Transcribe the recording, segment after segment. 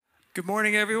Good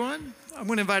morning, everyone. I'm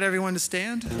going to invite everyone to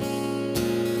stand. Sing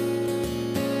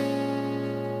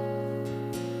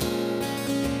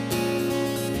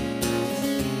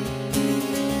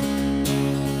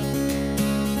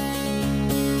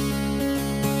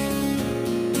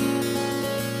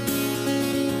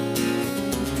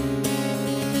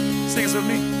this with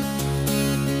me.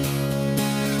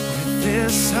 With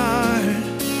this heart,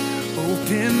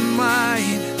 open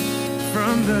mind,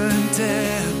 from the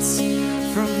depths,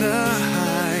 from the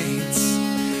heights,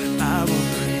 I will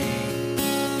bring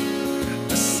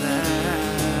a sacrifice.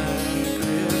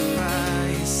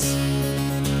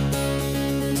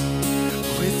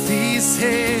 With these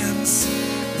hands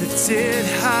lifted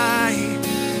high,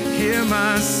 hear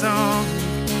my song,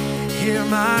 hear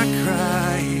my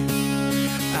cry.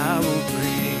 I will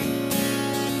bring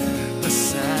a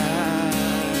sacrifice.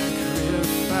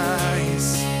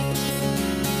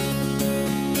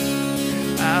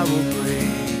 I will bring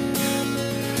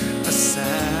a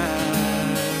sacrifice.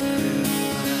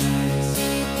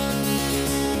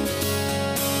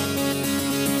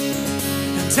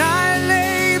 And I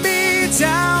lay me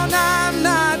down, I'm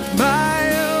not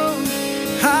my own.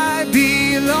 I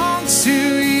belong to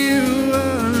you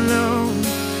alone.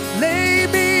 Lay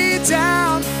me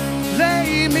down,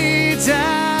 lay me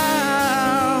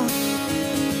down.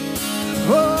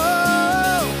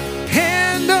 Oh,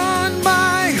 hand on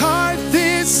my heart,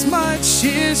 this much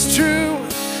is true.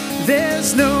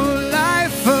 There's no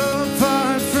life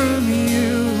apart from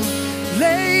you.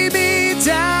 Lay me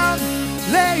down,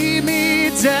 lay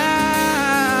me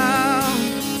down.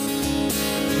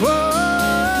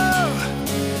 Oh,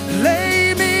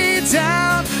 lay me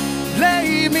down,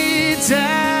 lay me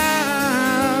down.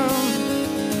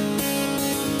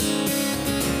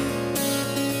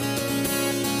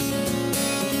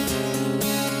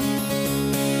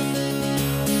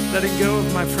 Letting go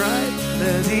of my pride,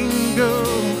 letting go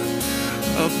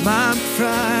of my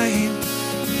pride,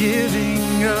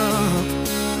 giving up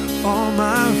all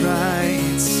my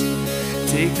rights.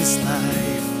 Take this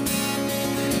life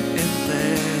and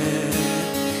let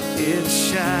it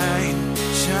shine,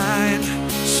 shine,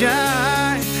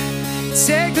 shine.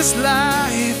 Take this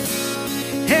life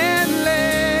and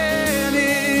let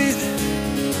it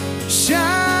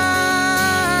shine.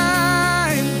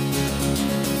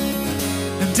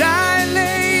 I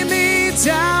lay me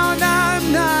down,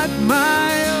 I'm not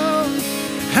my own.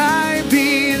 I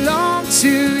belong to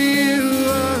you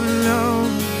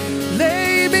alone.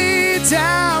 Lay me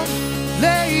down,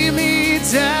 lay me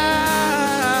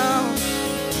down.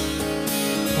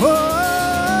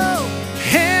 Oh,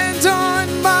 hand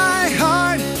on my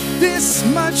heart, this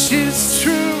much is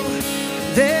true.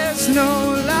 There's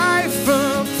no life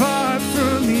apart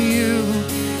from you.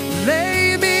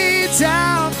 Lay me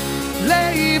down,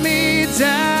 lay me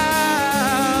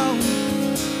down.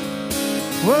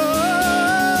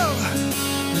 Whoa,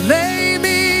 lay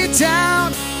me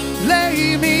down,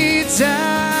 lay me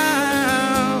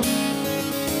down.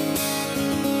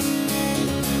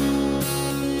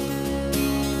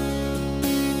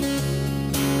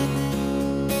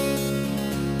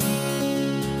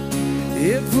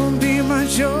 It will be my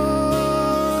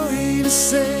joy to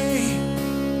say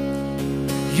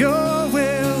your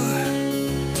will,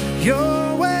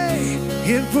 your way.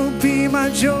 It will be my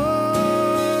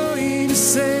joy to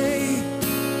say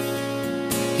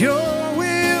your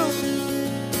will,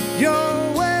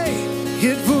 your way.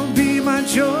 It will be my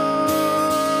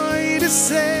joy to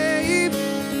say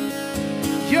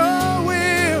your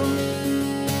will,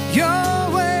 your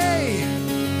way,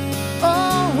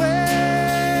 always.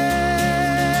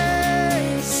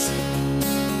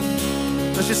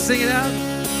 Let's just sing it out.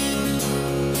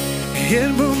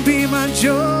 It will be my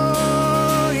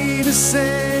joy to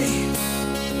say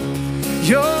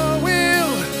your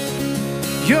will,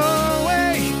 your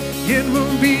way. It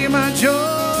will be my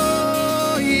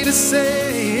joy to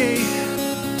say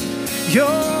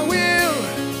your will,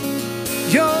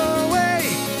 your way.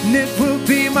 And it will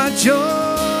be my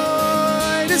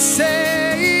joy to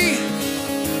say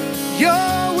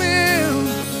your will,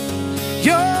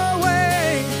 your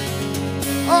way,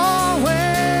 always.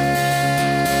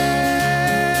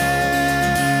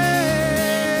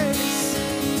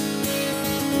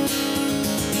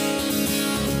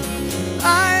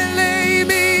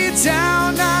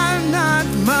 Down, I'm not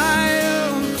my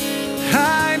own.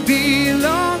 I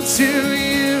belong to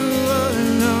you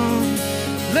alone.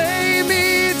 Lay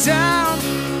me down,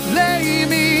 lay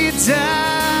me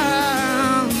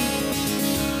down.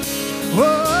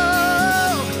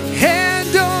 Whoa,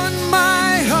 hand on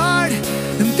my heart,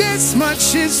 and this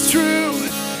much is true.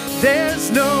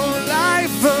 There's no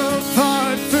life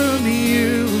apart from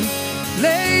you.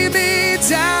 Lay me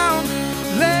down,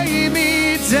 lay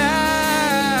me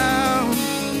down.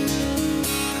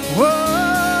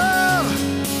 Whoa,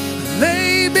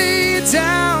 lay me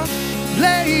down,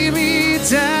 lay me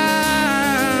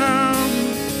down.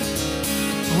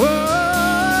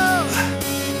 Whoa,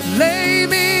 lay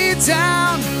me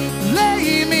down,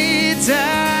 lay me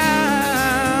down.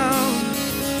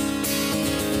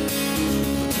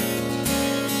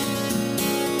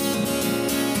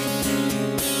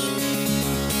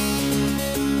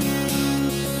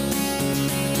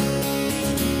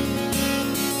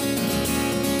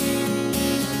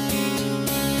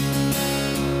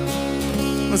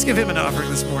 Let's give him an offering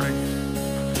this morning.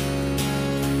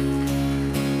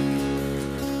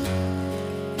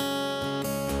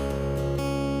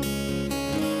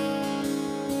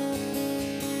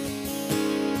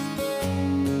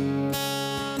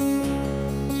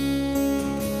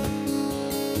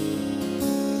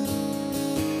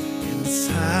 It's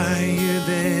higher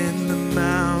than the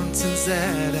mountains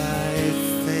that I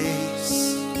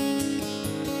face,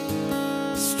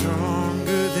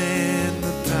 stronger than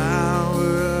the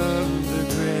power of the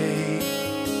great,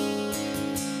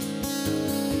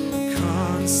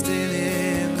 constant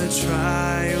in the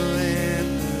trial and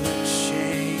the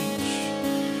change.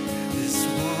 This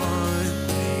one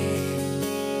thing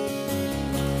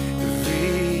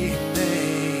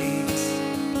remains.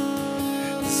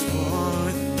 This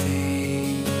one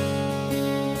thing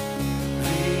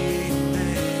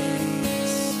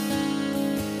remains.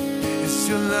 It's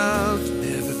your love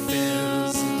never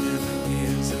fails, it never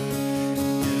gives up,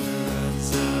 never runs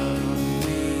out on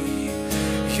me.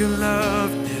 Your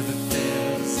love never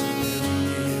fails, it never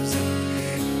gives up,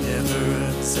 never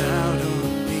runs out on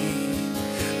me.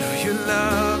 No, your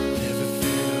love never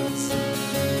fails, it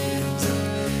never gives up,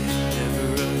 never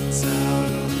runs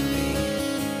out on me.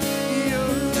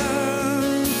 Your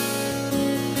love.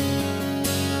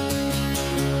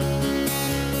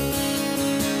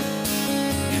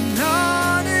 And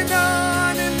on and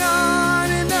on and on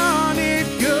and on it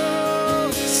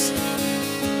goes.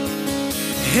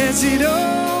 As it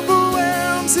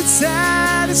overwhelms, it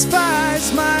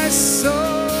satisfies my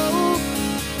soul.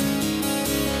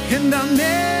 And I'll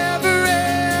never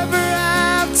ever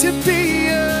have to be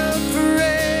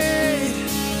afraid.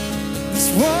 This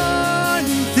one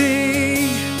thing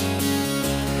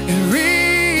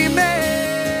remains.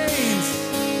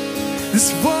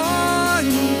 This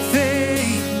one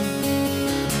thing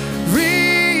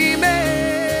remains.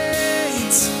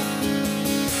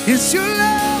 It's your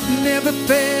love never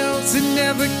fails, it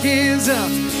never gives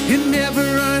up, it never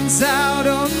runs out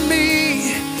on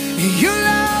me. Your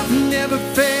love never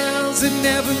fails, it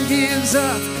never gives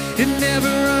up, it never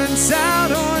runs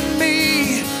out on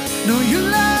me. No, your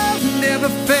love never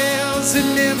fails, it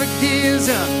never gives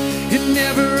up, it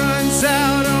never runs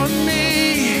out on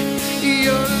me.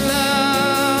 Your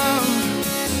love.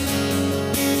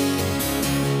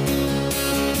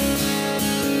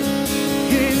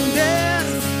 In death,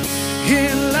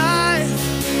 in life,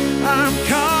 I'm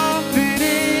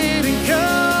confident and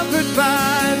covered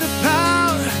by the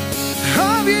power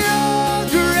of your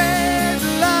great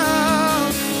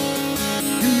love.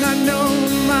 And I know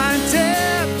my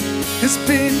debt has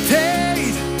been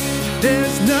paid.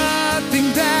 There's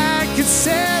nothing that can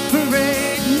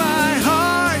separate my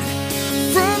heart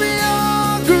from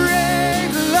your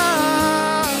great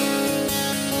love.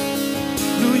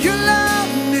 No, your love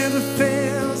never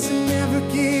fails, it never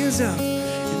gives up,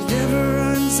 it never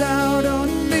runs out on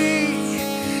me.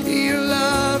 Your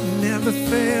love never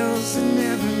fails, it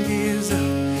never gives up,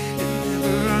 it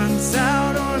never runs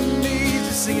out on me.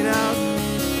 Just sing it out.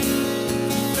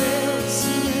 Fails,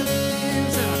 it never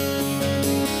gives up.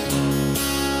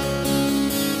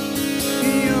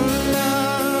 Your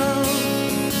love.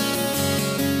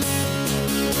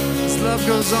 This love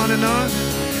goes on and on.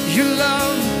 Your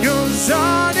love goes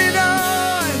on and on.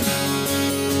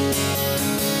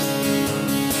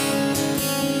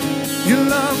 Your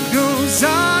love goes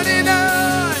on and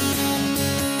on.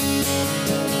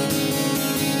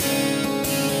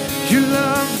 Your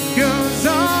love goes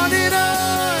on and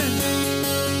on.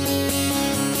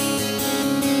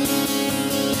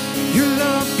 Your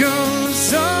love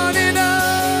goes on and on.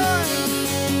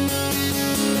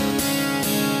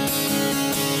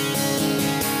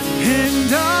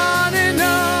 And on and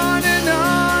on and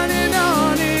on and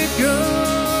on it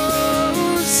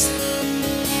goes.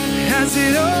 As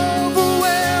it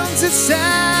overwhelms, it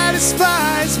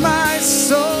satisfies my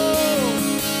soul.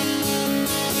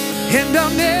 And I'll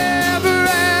never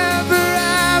ever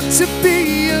have to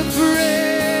be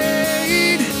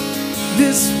afraid.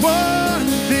 This one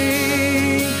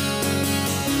thing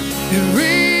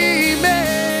remains.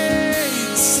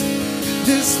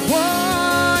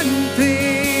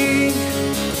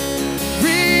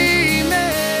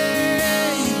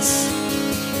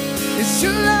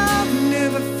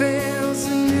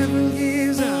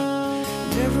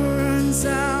 runs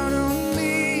out on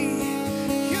me.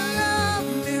 Your love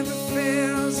never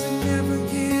fails, it never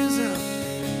gives up,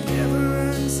 never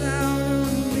runs out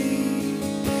on me.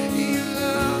 Your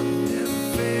love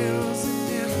never fails, it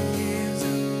never gives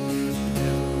up,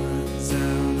 never runs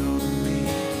out on me.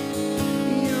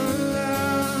 Your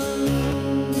love.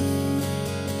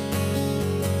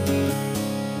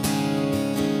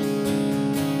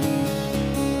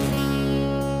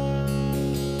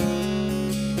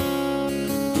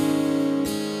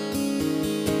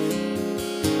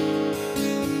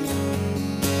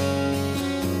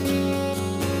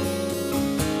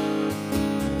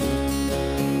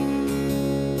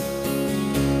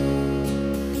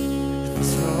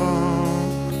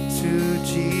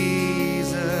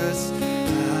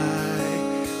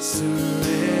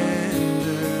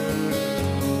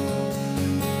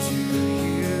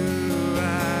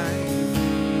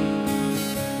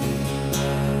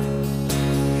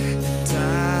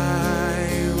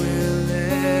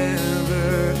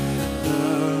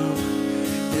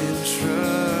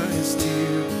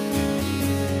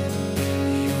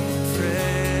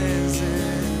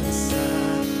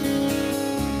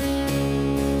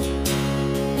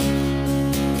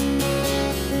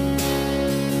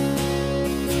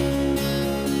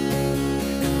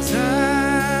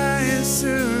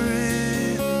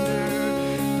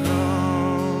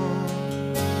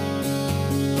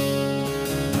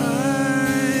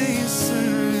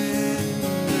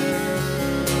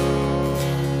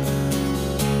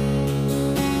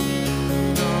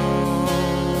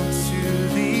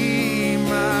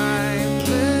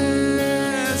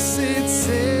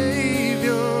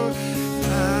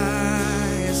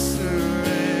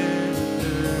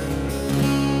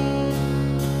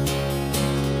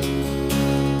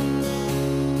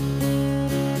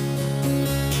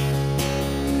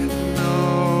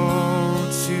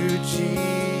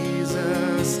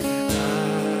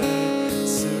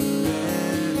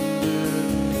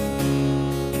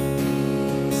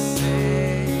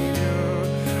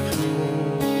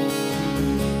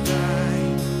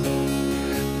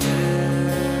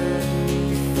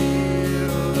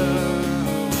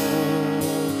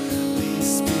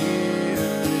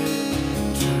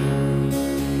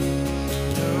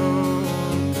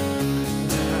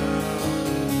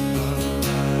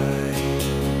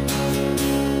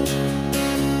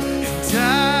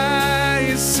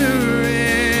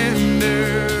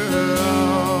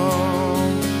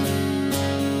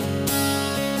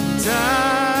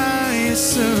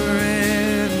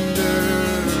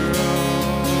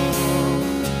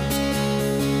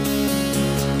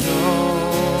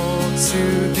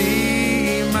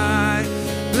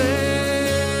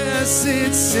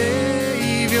 Blessed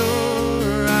Savior,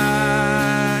 I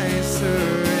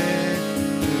surrender.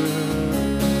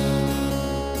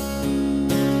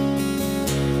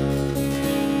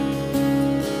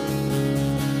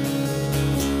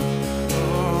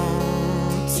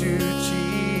 All to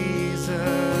Jesus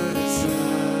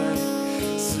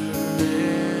I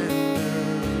surrender.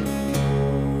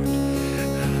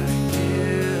 Lord, I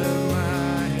give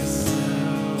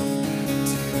myself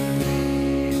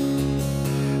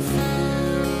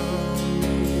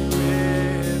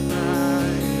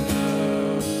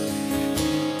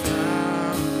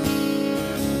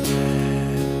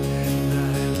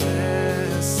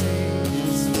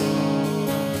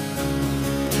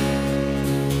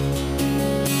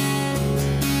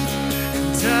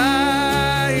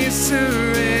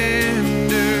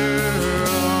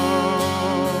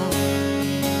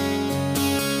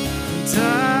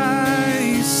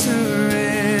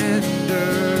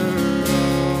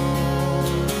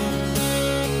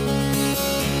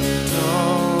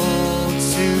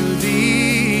to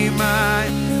Thee.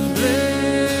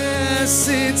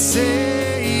 Blessed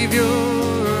Savior,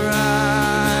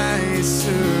 I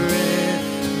surrender.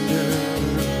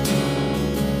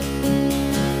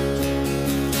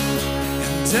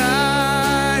 And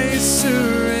I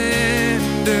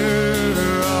surrender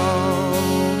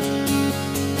all.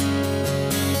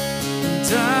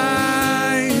 And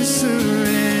I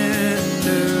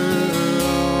surrender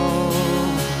all.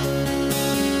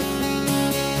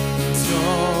 And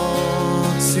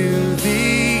all to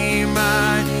Thee,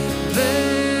 my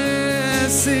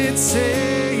blessed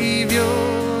Savior,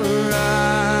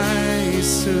 I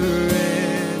surrender.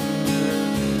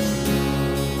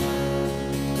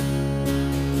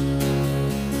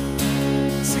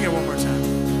 Sing it one more time.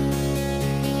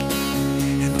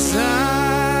 And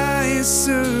I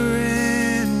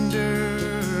surrender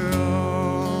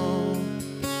all.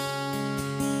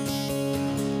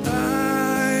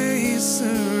 I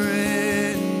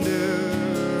surrender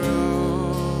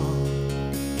all.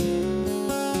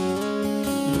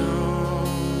 No.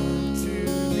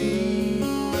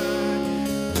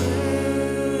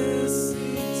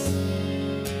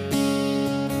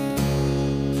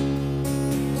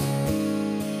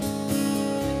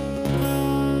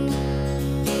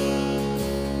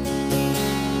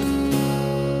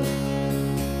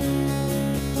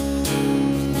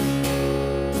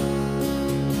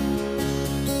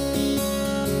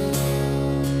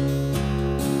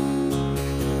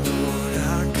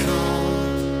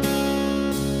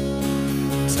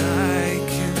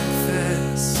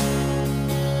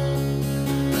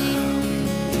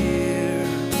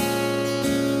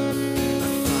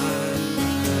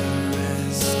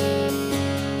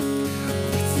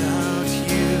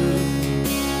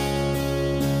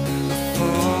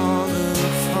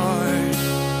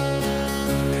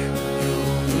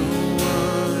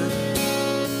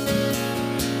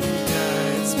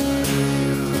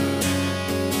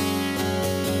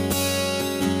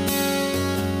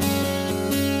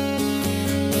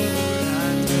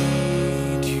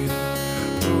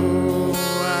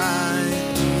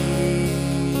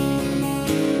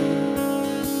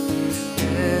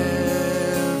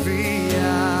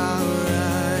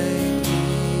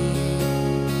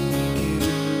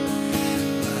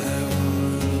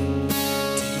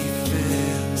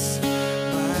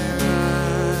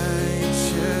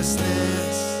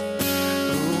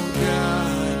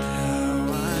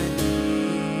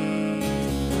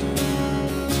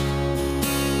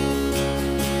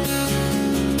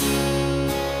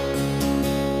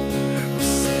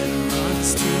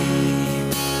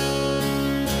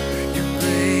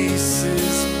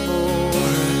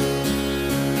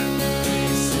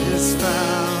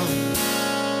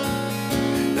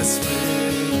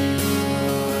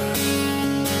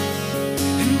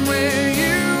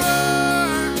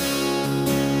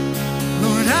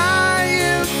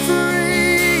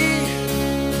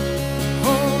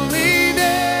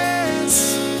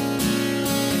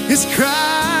 is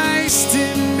Christ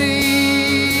in me.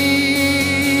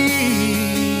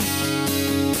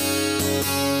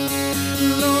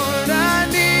 Lord, I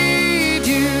need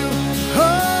you.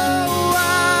 Oh,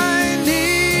 I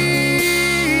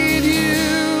need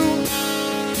you.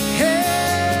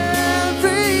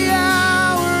 Every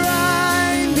hour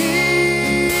I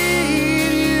need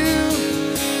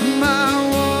you. My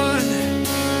one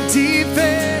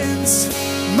defense,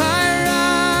 my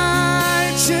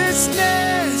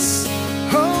righteousness.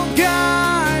 Oh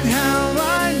God, how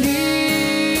I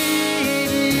need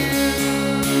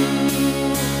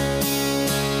you.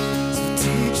 So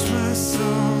teach my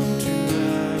song to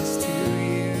rise to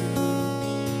you.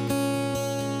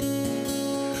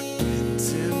 When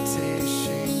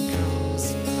temptation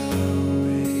comes my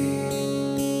way,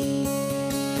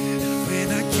 and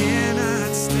when I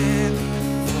cannot stand,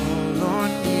 fall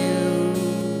on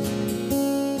you.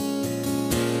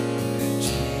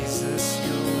 Jesus,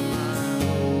 you're my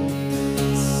hope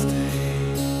and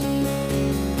stay.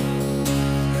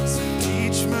 So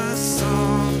teach my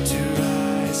song to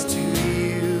rise to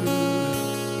you.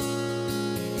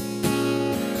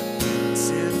 When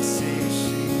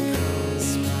temptation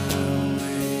comes my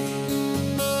way,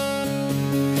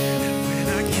 and when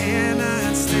I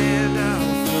cannot stand,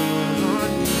 I'll fall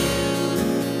on you.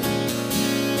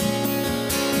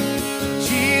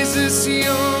 Jesus,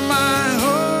 you're my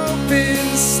hope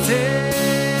and stay.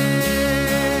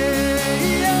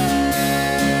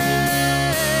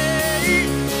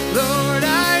 Lord,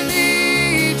 I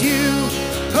need you.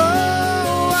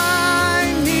 Oh,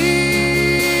 I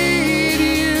need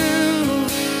you.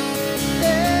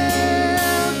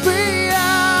 Every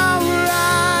hour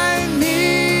I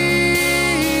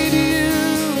need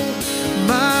you.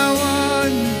 My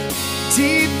one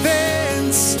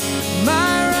defense,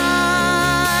 my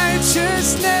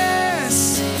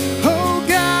righteousness. Oh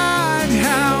God,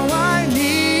 how I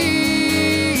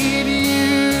need you.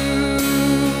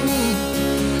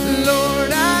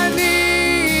 Lord, I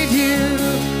need you.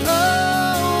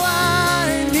 Oh,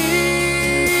 I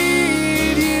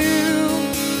need you.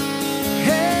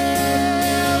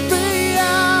 Every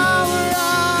hour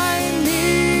I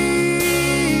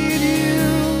need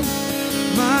you.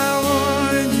 My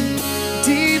one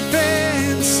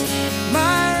defense,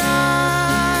 my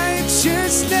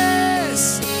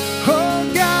righteousness.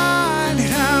 Oh God,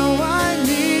 how I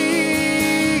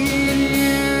need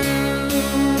you.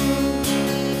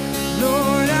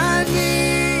 Lord, I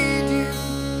need you.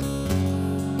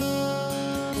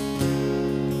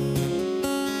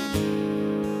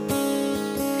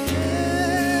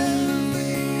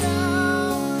 Every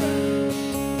hour.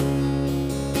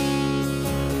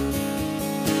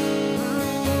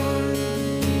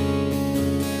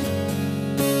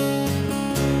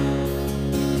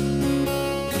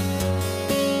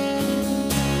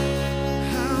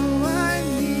 How I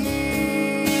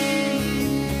need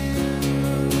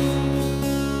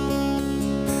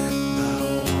my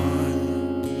one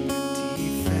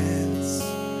defense,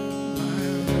 my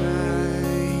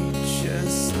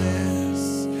righteousness.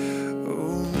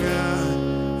 Oh God,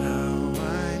 how I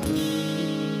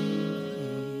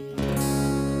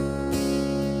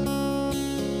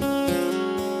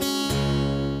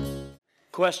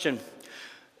Question.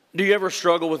 Do you ever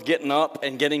struggle with getting up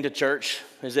and getting to church?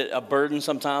 Is it a burden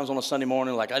sometimes on a Sunday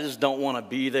morning? Like, I just don't want to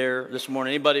be there this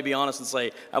morning. Anybody be honest and say,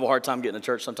 I have a hard time getting to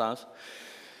church sometimes?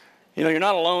 You know, you're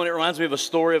not alone. It reminds me of a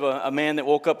story of a man that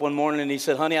woke up one morning and he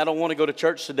said, honey, I don't want to go to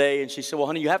church today. And she said, well,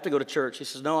 honey, you have to go to church. He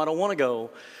says, no, I don't want to go.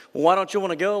 Well, why don't you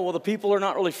want to go? Well, the people are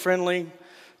not really friendly.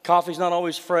 Coffee's not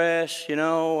always fresh, you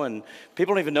know, and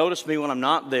people don't even notice me when I'm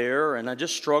not there. And I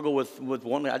just struggle with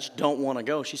one. I just don't want to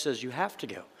go. She says, you have to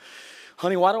go.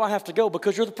 Honey, why do I have to go?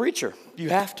 Because you're the preacher. You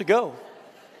have to go.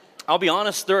 I'll be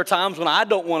honest, there are times when I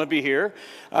don't want to be here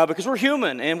because we're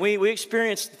human and we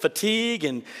experience fatigue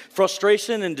and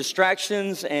frustration and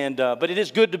distractions. But it is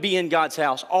good to be in God's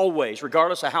house always,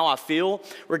 regardless of how I feel,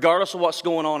 regardless of what's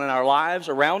going on in our lives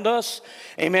around us.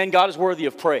 Amen. God is worthy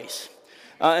of praise.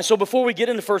 And so before we get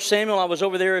into 1 Samuel, I was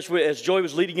over there as Joy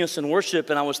was leading us in worship,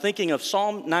 and I was thinking of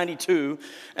Psalm 92.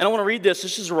 And I want to read this.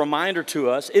 This is a reminder to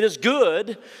us. It is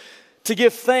good to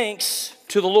give thanks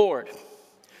to the Lord,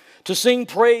 to sing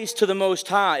praise to the Most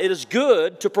High. It is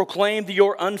good to proclaim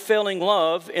your unfailing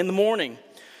love in the morning,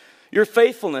 your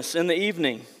faithfulness in the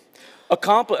evening,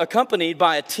 accompanied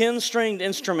by a 10-stringed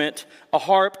instrument, a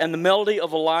harp, and the melody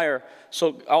of a lyre.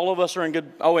 So all of us are in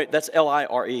good, oh wait, that's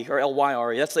L-I-R-E or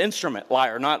L-Y-R-E. That's the instrument,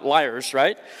 lyre, not liars,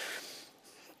 right?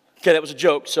 Okay, that was a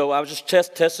joke, so I was just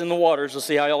testing the waters to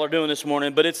see how y'all are doing this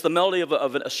morning. But it's the melody of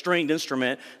a stringed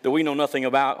instrument that we know nothing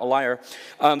about, a lyre.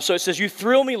 So it says, you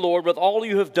thrill me, Lord, with all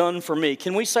you have done for me.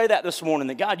 Can we say that this morning?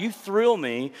 That God, you thrill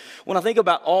me when I think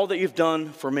about all that you've done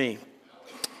for me.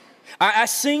 I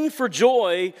sing for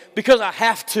joy because I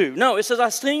have to. No, it says I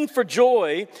sing for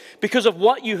joy because of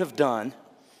what you have done.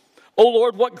 Oh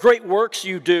Lord, what great works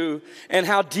you do, and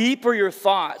how deep are your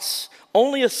thoughts.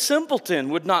 Only a simpleton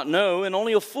would not know, and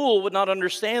only a fool would not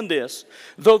understand this.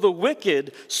 Though the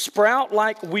wicked sprout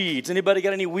like weeds. Anybody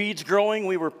got any weeds growing?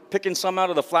 We were picking some out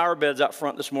of the flower beds out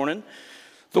front this morning.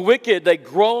 The wicked, they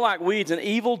grow like weeds, and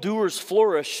evildoers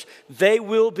flourish. They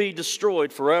will be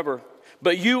destroyed forever.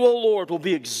 But you, O Lord, will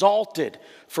be exalted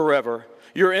forever.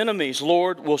 Your enemies,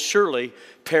 Lord, will surely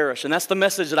perish. And that's the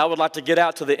message that I would like to get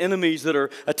out to the enemies that are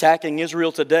attacking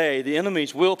Israel today. The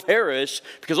enemies will perish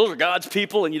because those are God's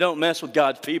people and you don't mess with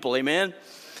God's people. Amen?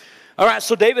 All right,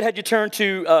 so David had you turn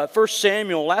to 1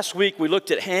 Samuel. Last week we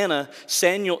looked at Hannah,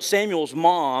 Samuel's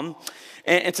mom.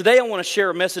 And today I want to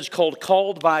share a message called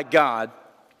Called by God.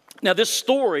 Now, this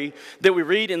story that we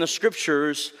read in the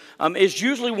scriptures is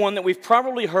usually one that we've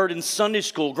probably heard in Sunday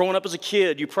school. Growing up as a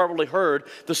kid, you probably heard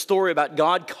the story about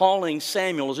God calling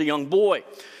Samuel as a young boy.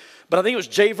 But I think it was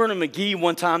J. Vernon McGee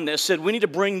one time that said, we need to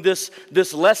bring this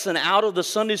lesson out of the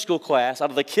Sunday school class, out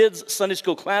of the kids' Sunday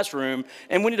school classroom,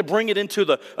 and we need to bring it into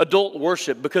the adult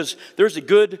worship because there's a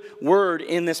good word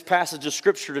in this passage of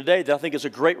scripture today that I think is a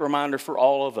great reminder for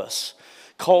all of us.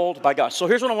 Called by God. So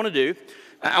here's what I want to do.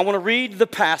 I want to read the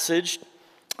passage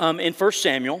in 1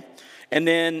 Samuel, and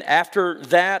then after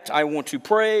that, I want to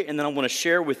pray, and then I want to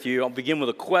share with you. I'll begin with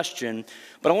a question,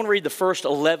 but I want to read the first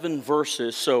 11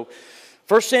 verses. So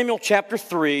 1 Samuel chapter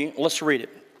 3, let's read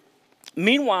it.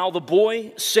 Meanwhile, the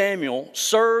boy Samuel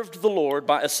served the Lord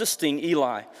by assisting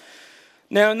Eli.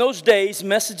 Now, in those days,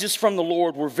 messages from the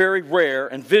Lord were very rare,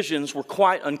 and visions were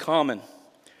quite uncommon.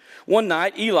 One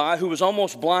night, Eli, who was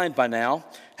almost blind by now,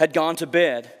 had gone to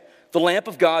bed. The lamp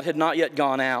of God had not yet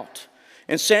gone out,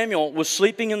 and Samuel was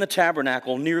sleeping in the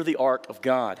tabernacle near the ark of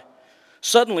God.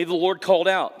 Suddenly the Lord called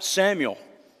out, Samuel.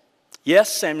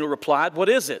 Yes, Samuel replied, what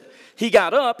is it? He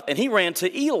got up and he ran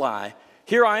to Eli.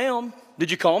 Here I am.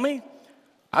 Did you call me?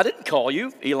 I didn't call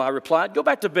you, Eli replied. Go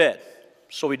back to bed.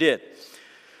 So he did.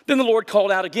 Then the Lord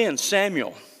called out again,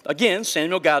 Samuel. Again,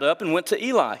 Samuel got up and went to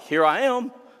Eli. Here I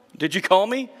am. Did you call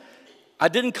me? I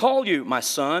didn't call you, my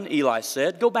son, Eli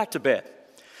said. Go back to bed.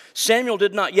 Samuel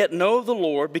did not yet know the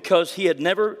Lord because he had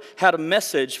never had a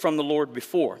message from the Lord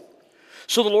before.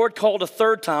 So the Lord called a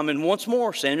third time, and once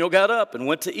more Samuel got up and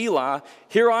went to Eli.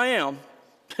 Here I am.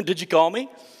 Did you call me?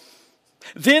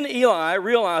 Then Eli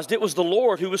realized it was the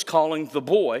Lord who was calling the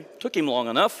boy. Took him long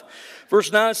enough.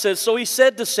 Verse 9 says, so he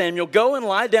said to Samuel, go and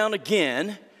lie down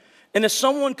again, and if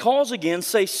someone calls again,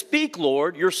 say, speak,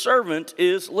 Lord, your servant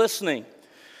is listening.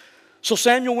 So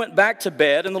Samuel went back to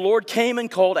bed, and the Lord came and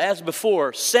called as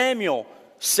before, Samuel,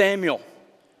 Samuel.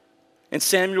 And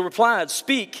Samuel replied,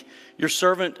 speak, your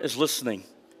servant is listening.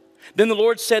 Then the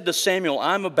Lord said to Samuel,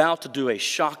 I'm about to do a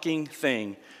shocking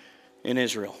thing in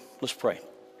Israel. Let's pray.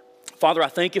 Father, I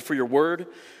thank you for your word.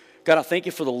 God, I thank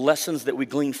you for the lessons that we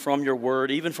glean from your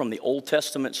word, even from the Old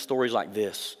Testament stories like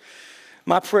this.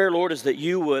 My prayer, Lord, is that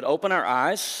you would open our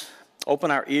eyes,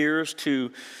 open our ears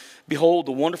to behold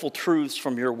the wonderful truths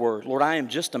from your word. Lord, I am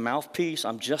just a mouthpiece.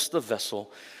 I'm just the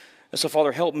vessel. And so,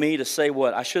 Father, help me to say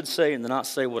what I should say and to not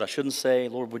say what I shouldn't say.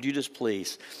 Lord, would you just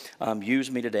please use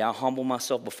me today? I humble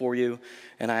myself before you,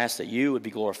 and I ask that you would be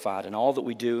glorified in all that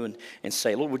we do and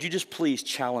say. Lord, would you just please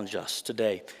challenge us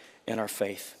today in our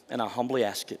faith? And I humbly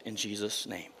ask it in Jesus'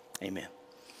 name. Amen.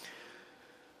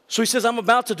 So he says, I'm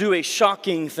about to do a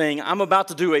shocking thing. I'm about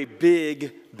to do a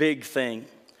big, big thing.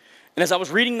 And as I was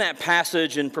reading that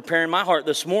passage and preparing my heart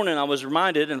this morning, I was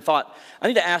reminded and thought, I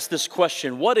need to ask this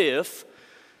question. What if,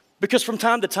 because from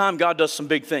time to time, God does some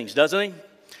big things, doesn't he?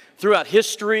 Throughout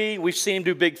history, we've seen him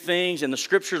do big things. In the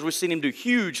scriptures, we've seen him do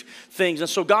huge things. And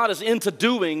so God is into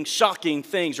doing shocking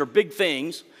things or big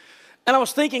things. And I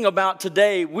was thinking about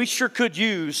today, we sure could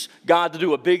use God to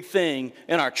do a big thing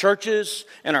in our churches,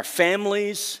 in our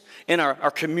families, in our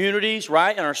communities,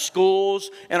 right? In our schools,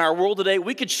 in our world today.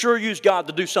 We could sure use God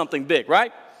to do something big,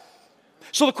 right?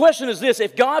 So the question is this: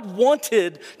 if God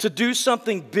wanted to do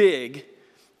something big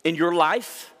in your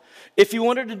life, if you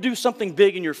wanted to do something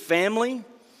big in your family,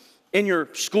 in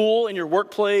your school, in your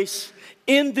workplace,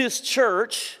 in this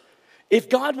church, if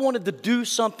God wanted to do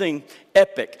something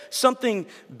epic, something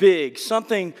big,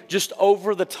 something just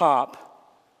over the top,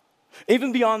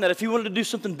 even beyond that, if He wanted to do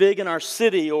something big in our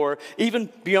city or even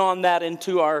beyond that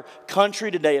into our country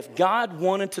today, if God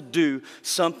wanted to do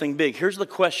something big, here's the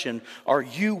question: are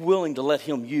you willing to let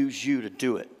Him use you to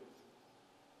do it?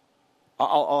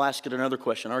 I'll ask it another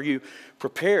question. Are you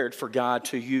prepared for God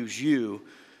to use you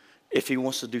if He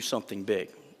wants to do something big?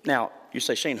 Now, you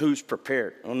say, Shane, who's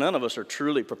prepared? Well, none of us are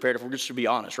truly prepared if we're just to be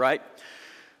honest, right?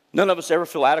 None of us ever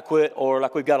feel adequate or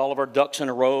like we've got all of our ducks in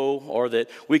a row or that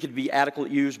we could be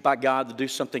adequately used by God to do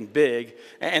something big.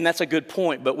 And that's a good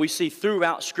point. But we see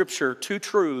throughout Scripture two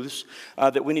truths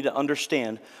that we need to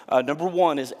understand. Number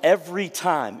one is every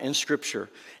time in Scripture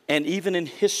and even in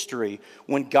history,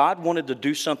 when God wanted to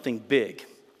do something big,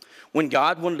 when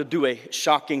God wanted to do a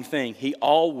shocking thing, He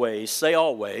always, say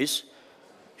always,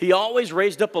 He always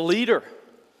raised up a leader.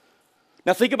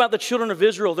 Now think about the children of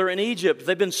Israel. They're in Egypt.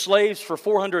 They've been slaves for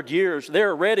 400 years.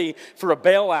 They're ready for a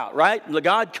bailout, right?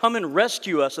 God, come and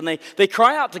rescue us. And they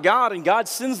cry out to God, and God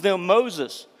sends them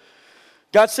Moses.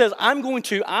 God says, I am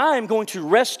going to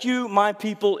rescue my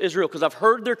people Israel because I've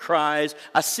heard their cries.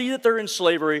 I see that they're in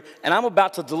slavery, and I'm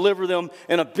about to deliver them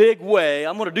in a big way.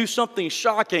 I'm going to do something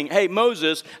shocking. Hey,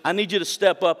 Moses, I need you to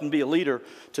step up and be a leader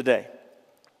today.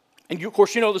 And of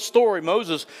course, you know the story.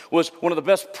 Moses was one of the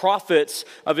best prophets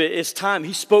of his time.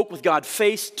 He spoke with God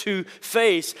face to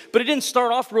face, but it didn't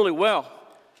start off really well.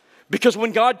 Because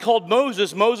when God called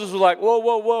Moses, Moses was like, whoa,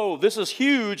 whoa, whoa, this is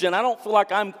huge, and I don't feel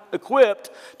like I'm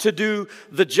equipped to do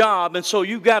the job, and so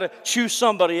you've got to choose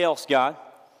somebody else, God.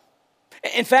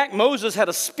 In fact, Moses had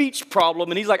a speech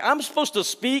problem, and he's like, I'm supposed to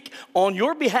speak on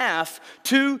your behalf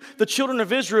to the children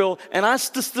of Israel, and I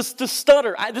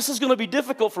stutter. This is going to be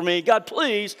difficult for me. God,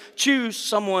 please choose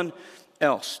someone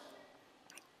else.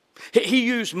 He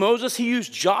used Moses. He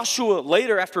used Joshua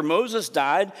later after Moses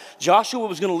died. Joshua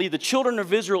was going to lead the children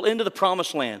of Israel into the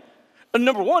promised land. And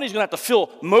number one, he's going to have to fill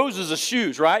Moses'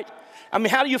 shoes, right? I mean,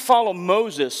 how do you follow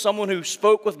Moses, someone who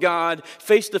spoke with God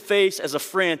face to face as a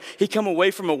friend? He come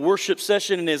away from a worship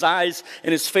session and his eyes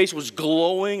and his face was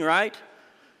glowing, right?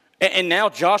 And now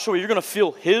Joshua, you're going to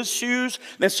fill his shoes.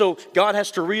 And so God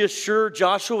has to reassure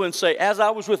Joshua and say, as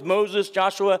I was with Moses,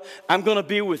 Joshua, I'm going to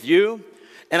be with you.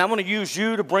 And I'm going to use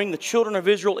you to bring the children of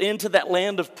Israel into that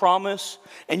land of promise.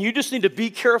 And you just need to be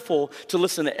careful to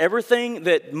listen to everything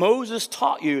that Moses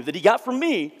taught you, that he got from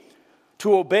me,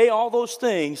 to obey all those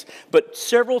things. But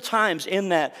several times in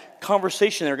that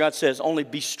conversation there, God says, only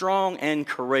be strong and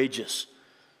courageous.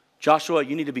 Joshua,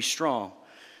 you need to be strong.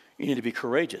 You need to be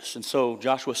courageous. And so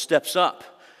Joshua steps up,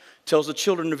 tells the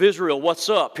children of Israel, what's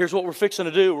up? Here's what we're fixing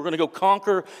to do. We're going to go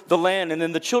conquer the land. And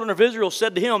then the children of Israel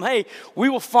said to him, hey, we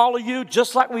will follow you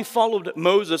just like we followed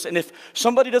Moses. And if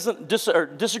somebody doesn't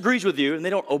disagrees with you and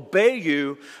they don't obey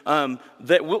you,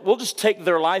 that we'll just take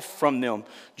their life from them,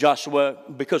 Joshua,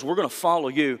 because we're going to follow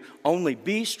you. Only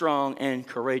be strong and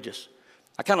courageous.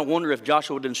 I kind of wonder if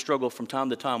Joshua didn't struggle from time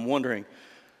to time wondering,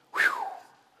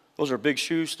 those are big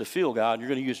shoes to fill, God. You're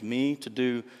going to use me to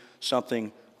do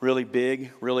something really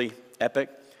big, really epic.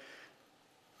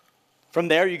 From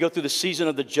there, you go through the season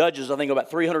of the judges, I think about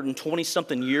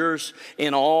 320-something years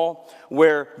in all,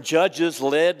 where judges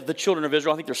led the children of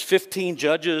Israel. I think there's 15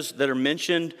 judges that are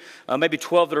mentioned, maybe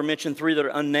 12 that are mentioned, 3 that are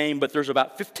unnamed, but there's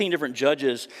about 15 different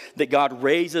judges that God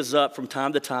raises up from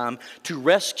time to time to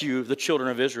rescue the children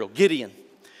of Israel. Gideon.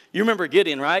 You remember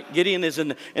Gideon, right? Gideon is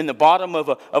in the bottom of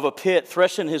a pit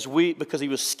threshing his wheat because he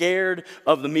was scared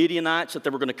of the Midianites, that they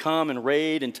were going to come and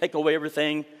raid and take away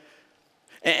everything.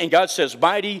 And God says,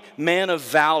 mighty man of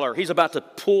valor. He's about to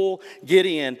pull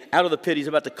Gideon out of the pit. He's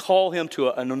about to call him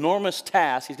to an enormous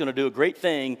task. He's going to do a great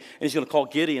thing, and he's going to call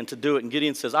Gideon to do it. And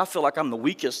Gideon says, I feel like I'm the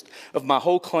weakest of my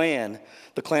whole clan,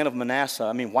 the clan of Manasseh.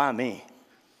 I mean, why me?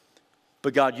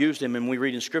 But God used him, and we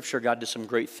read in Scripture, God did some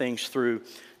great things through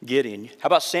Gideon. How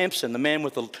about Samson, the man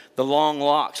with the long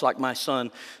locks, like my son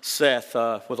Seth,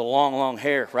 with the long, long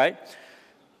hair, right?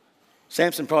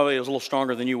 Samson probably was a little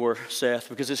stronger than you were, Seth,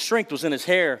 because his strength was in his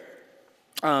hair.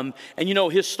 And you know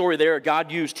his story there,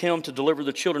 God used him to deliver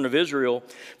the children of Israel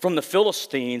from the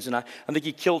Philistines. And I think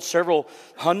he killed several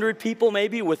hundred people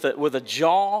maybe with a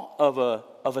jaw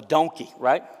of a donkey,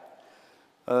 right?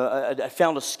 I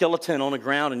found a skeleton on the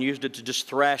ground and used it to just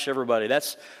thrash everybody.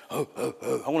 That's, I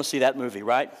want to see that movie,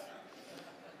 right?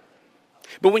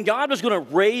 But when God was going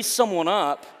to raise someone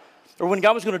up, or when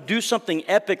God was going to do something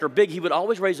epic or big, he would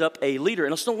always raise up a leader.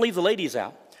 And let's don't leave the ladies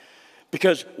out.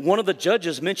 Because one of the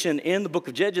judges mentioned in the book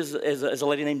of Judges is a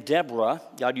lady named Deborah.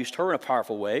 God used her in a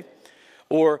powerful way.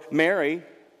 Or Mary,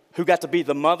 who got to be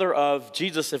the mother of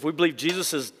Jesus. If we believe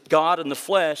Jesus is God in the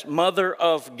flesh, mother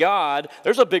of God,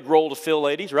 there's a big role to fill,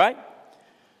 ladies, right?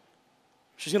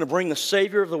 She's going to bring the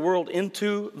Savior of the world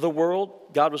into the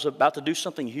world. God was about to do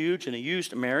something huge, and he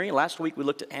used Mary. Last week we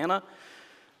looked at Hannah.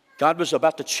 God was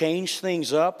about to change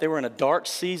things up. They were in a dark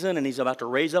season, and he's about to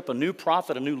raise up a new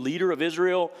prophet, a new leader of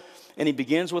Israel. And he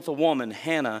begins with a woman,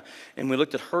 Hannah, and we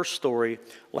looked at her story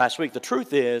last week. The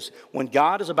truth is, when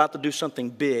God is about to do something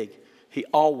big, he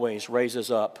always raises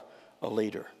up a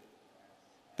leader.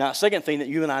 Now, a second thing that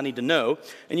you and I need to know,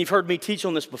 and you've heard me teach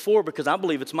on this before because I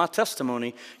believe it's my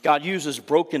testimony, God uses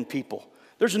broken people.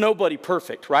 There's nobody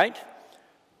perfect, right?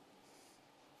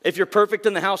 If you're perfect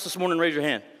in the house this morning, raise your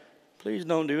hand. Please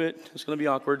don't do it. It's going to be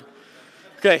awkward.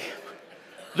 Okay.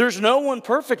 There's no one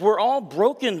perfect. We're all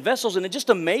broken vessels, and it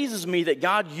just amazes me that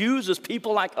God uses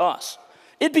people like us.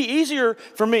 It'd be easier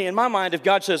for me, in my mind, if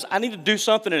God says, I need to do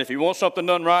something, and if you want something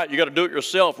done right, you got to do it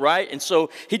yourself, right? And so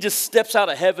he just steps out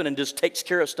of heaven and just takes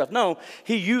care of stuff. No,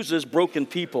 he uses broken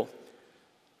people,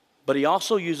 but he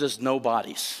also uses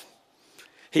nobodies.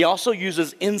 He also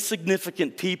uses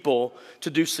insignificant people to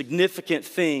do significant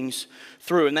things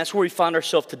through. And that's where we find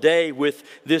ourselves today with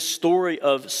this story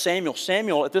of Samuel.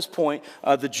 Samuel, at this point,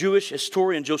 the Jewish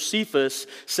historian Josephus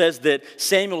says that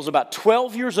Samuel is about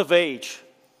 12 years of age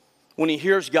when he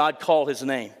hears God call his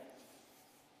name.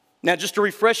 Now, just to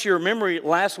refresh your memory,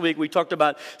 last week we talked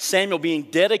about Samuel being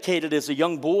dedicated as a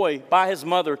young boy by his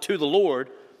mother to the Lord.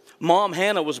 Mom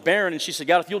Hannah was barren, and she said,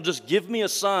 God, if you'll just give me a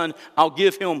son, I'll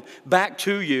give him back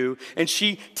to you. And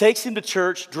she takes him to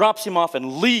church, drops him off,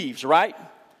 and leaves, right?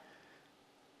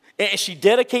 And she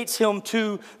dedicates him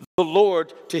to the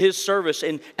Lord, to his service.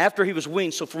 And after he was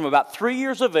weaned, so from about 3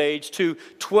 years of age to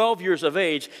 12 years of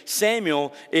age,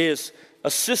 Samuel is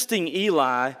assisting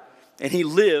Eli, and he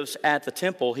lives at the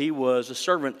temple. He was a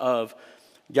servant of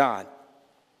God.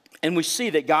 And we see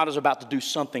that God is about to do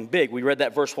something big. We read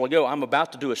that verse a while ago. I'm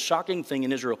about to do a shocking thing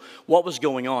in Israel. What was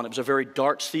going on? It was a very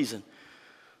dark season.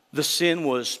 The sin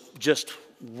was just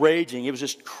raging. It was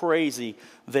just crazy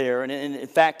there. And in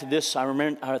fact, this,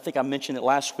 I think I mentioned it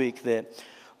last week,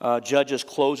 that Judges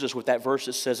closes with that verse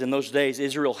that says, in those days,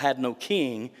 Israel had no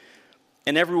king,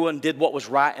 and everyone did what was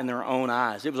right in their own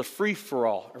eyes. It was a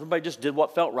free-for-all. Everybody just did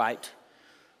what felt right.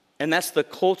 And that's the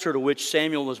culture to which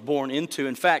Samuel was born into.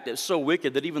 In fact, it's so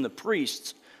wicked that even the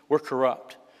priests were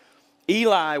corrupt.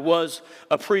 Eli was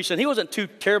a priest, and he wasn't too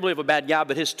terribly of a bad guy,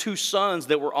 but his two sons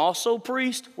that were also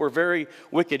priests were very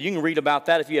wicked. You can read about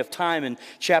that if you have time in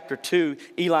chapter 2,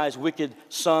 Eli's wicked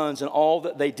sons and all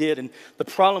that they did. And the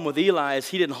problem with Eli is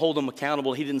he didn't hold them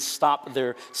accountable. He didn't stop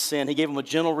their sin. He gave them a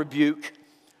gentle rebuke.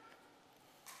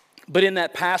 But in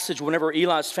that passage, whenever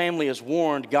Eli's family is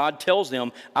warned, God tells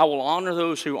them, I will honor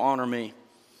those who honor me.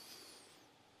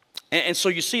 And so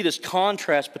you see this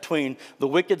contrast between the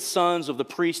wicked sons of the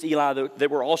priest Eli that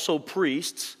were also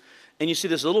priests, and you see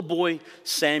this little boy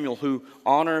Samuel who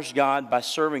honors God by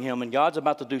serving him, and God's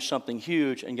about to do something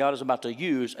huge, and God is about to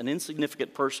use an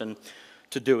insignificant person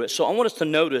to do it. So I want us to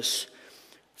notice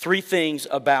three things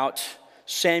about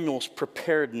Samuel's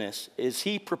preparedness. Is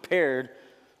he prepared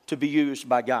to be used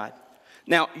by God?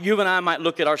 Now, you and I might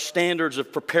look at our standards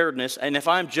of preparedness, and if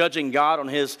I'm judging God on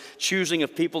his choosing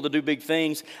of people to do big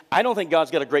things, I don't think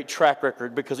God's got a great track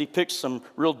record because he picks some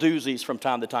real doozies from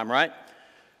time to time, right?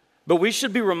 But we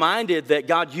should be reminded that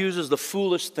God uses the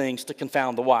foolish things to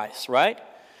confound the wise, right?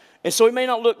 And so it may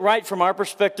not look right from our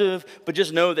perspective, but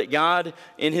just know that God,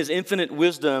 in his infinite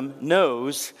wisdom,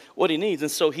 knows what he needs.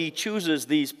 And so he chooses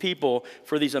these people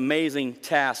for these amazing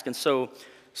tasks. And so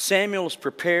Samuel is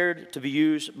prepared to be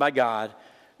used by God.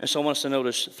 And so I want us to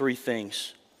notice three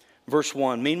things. Verse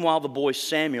 1, meanwhile the boy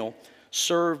Samuel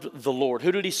served the Lord.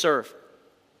 Who did he serve?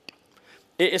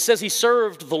 It says he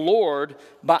served the Lord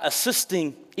by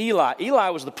assisting Eli. Eli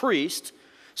was the priest.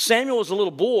 Samuel was a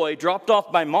little boy dropped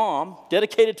off by mom,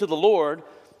 dedicated to the Lord.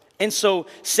 And so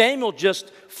Samuel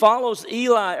just follows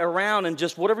Eli around, and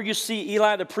just whatever you see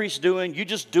Eli the priest doing, you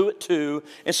just do it too.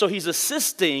 And so he's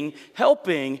assisting,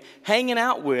 helping, hanging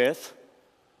out with,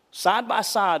 side by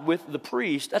side with the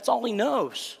priest. That's all he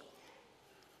knows.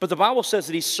 But the Bible says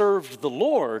that he served the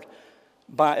Lord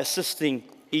by assisting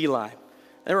Eli.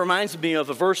 That reminds me of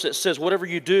a verse that says, whatever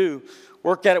you do,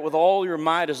 work at it with all your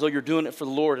might as though you're doing it for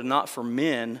the Lord and not for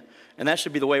men. And that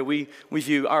should be the way we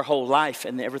view our whole life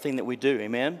and everything that we do.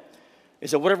 Amen?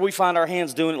 Is that whatever we find our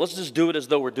hands doing, let's just do it as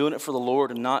though we're doing it for the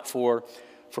Lord and not for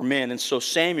men. And so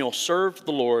Samuel served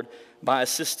the Lord by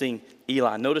assisting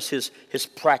Eli. Notice his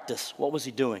practice. What was he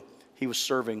doing? He was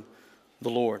serving the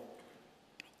Lord.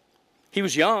 He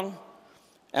was young.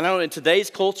 And I know in today's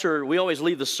culture, we always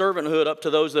leave the servanthood up to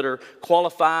those that are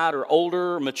qualified or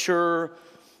older, or mature.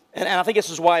 And I think this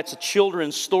is why it's a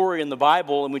children's story in the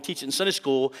Bible, and we teach it in Sunday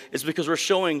school, is because we're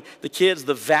showing the kids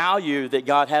the value that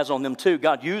God has on them too.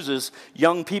 God uses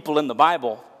young people in the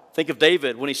Bible. Think of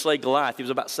David when he slayed Goliath. He was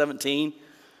about 17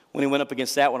 when he went up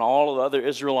against that. When all of the other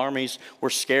Israel armies were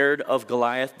scared of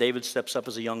Goliath, David steps up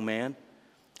as a young man.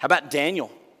 How about Daniel?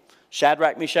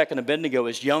 Shadrach, Meshach, and Abednego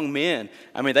as young men.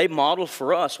 I mean, they modeled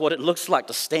for us what it looks like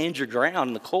to stand your ground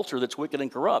in the culture that's wicked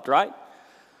and corrupt, right?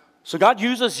 So God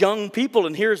uses young people,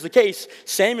 and here's the case.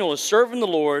 Samuel is serving the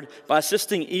Lord by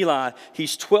assisting Eli.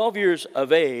 He's 12 years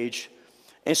of age.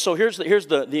 And so here's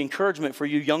the encouragement for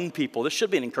you young people. This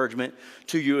should be an encouragement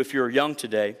to you if you're young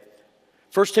today.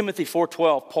 1 Timothy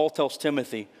 4:12, Paul tells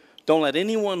Timothy, don't let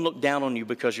anyone look down on you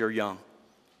because you're young.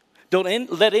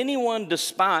 Don't let anyone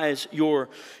despise your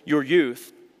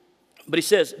youth. But he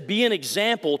says, be an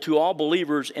example to all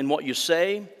believers in what you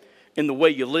say, in the way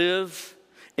you live,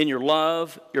 in your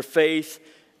love, your faith,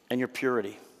 and your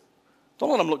purity.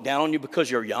 Don't let them look down on you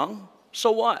because you're young.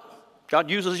 So what? God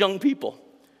uses young people.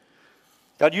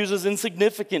 God uses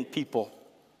insignificant people.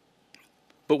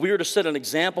 But we are to set an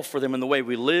example for them in the way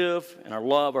we live, in our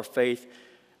love, our faith,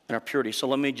 and our purity. So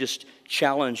let me just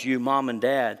challenge you, mom and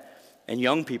dad, and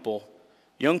young people.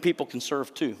 Young people can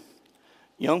serve too.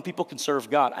 Young people can serve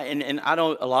God. And I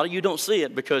don't. A lot of you don't see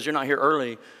it because you're not here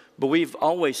early. But we've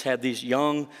always had these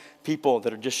young people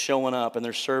that are just showing up, and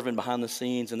they're serving behind the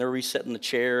scenes, and they're resetting the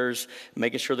chairs,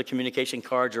 making sure the communication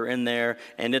cards are in there,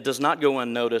 and it does not go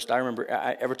unnoticed. I remember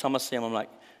every time I see them, I'm like,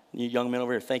 you young men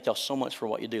over here, thank y'all so much for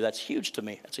what you do. That's huge to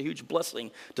me. That's a huge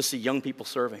blessing to see young people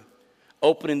serving.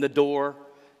 Opening the door,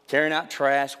 carrying out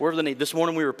trash, wherever they need. This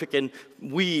morning we were picking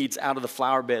weeds out of the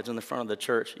flower beds in the front of the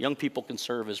church. Young people can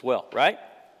serve as well, right?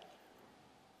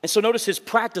 And so notice his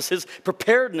practice, his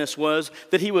preparedness was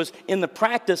that he was in the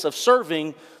practice of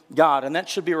serving God. And that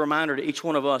should be a reminder to each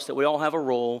one of us that we all have a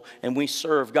role and we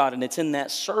serve God. And it's in that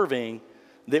serving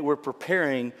that we're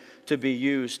preparing to be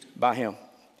used by him.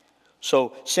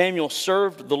 So Samuel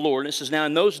served the Lord. And it says, now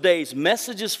in those days,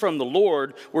 messages from the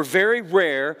Lord were very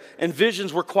rare and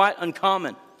visions were quite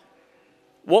uncommon.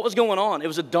 What was going on? It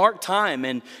was a dark time,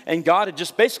 and God had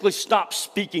just basically stopped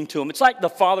speaking to him. It's like the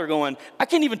father going, I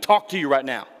can't even talk to you right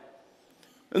now.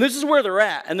 And this is where they're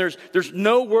at, and there's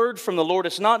no word from the Lord.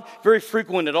 It's not very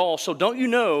frequent at all. So don't you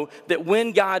know that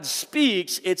when God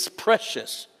speaks, it's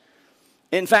precious?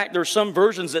 In fact, there are some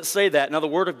versions that say that. Now, the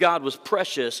word of God was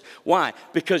precious. Why?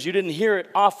 Because you didn't hear it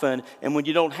often, and when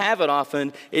you don't have it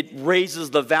often, it raises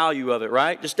the value of it,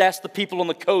 right? Just ask the people on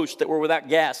the coast that were without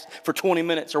gas for 20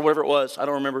 minutes or whatever it was. I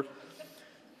don't remember.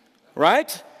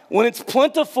 Right? When it's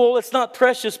plentiful, it's not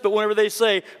precious, but whenever they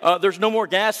say there's no more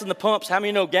gas in the pumps, how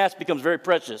many know gas becomes very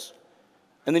precious?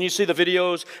 And then you see the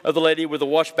videos of the lady with a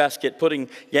wash basket putting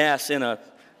gas in a...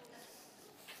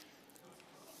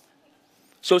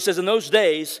 So it says, in those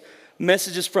days,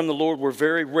 messages from the Lord were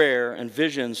very rare and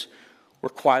visions were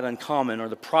quite uncommon, or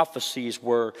the prophecies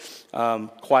were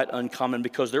quite uncommon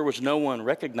because there was no one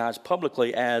recognized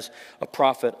publicly as a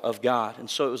prophet of God. And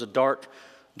so it was a dark,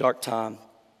 dark time.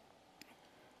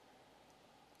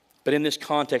 But in this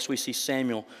context, we see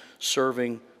Samuel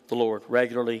serving the Lord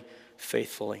regularly,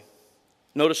 faithfully.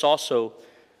 Notice also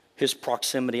his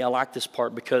proximity. I like this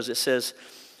part because it says,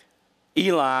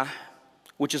 Eli,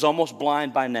 which is almost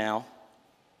blind by now.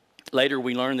 Later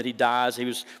we learn that he dies. He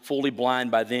was fully blind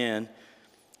by then.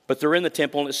 But they're in the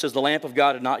temple, and it says the lamp of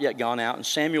God had not yet gone out, and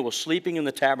Samuel was sleeping in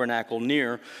the tabernacle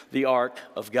near the ark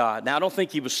of God. Now, I don't think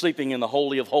he was sleeping in the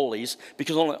Holy of Holies,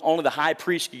 because only the high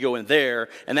priest could go in there,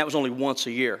 and that was only once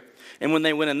a year. And when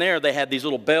they went in there, they had these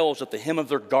little bells at the hem of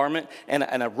their garment and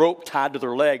a rope tied to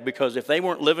their leg, because if they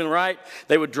weren't living right,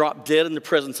 they would drop dead in the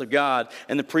presence of God,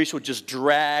 and the priest would just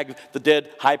drag the dead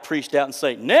high priest out and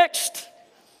say, "Next!"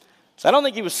 So I don't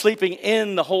think he was sleeping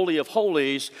in the Holy of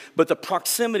Holies, but the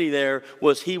proximity there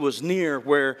was he was near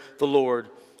where the Lord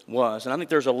was. And I think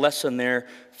there's a lesson there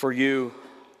for you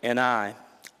and I.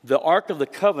 The Ark of the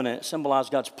Covenant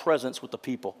symbolized God's presence with the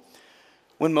people.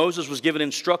 When Moses was given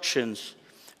instructions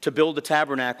to build the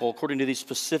tabernacle according to these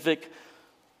specific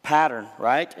pattern,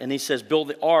 right? And he says, build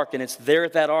the ark, and it's there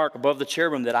at that ark above the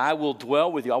cherubim that I will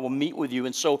dwell with you, I will meet with you.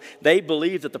 And so they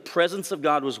believed that the presence of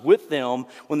God was with them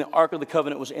when the Ark of the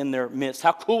Covenant was in their midst.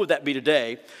 How cool would that be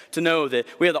today to know that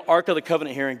we have the Ark of the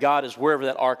Covenant here and God is wherever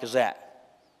that ark is at?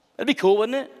 That'd be cool,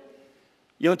 wouldn't it?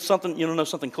 You know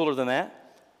something cooler than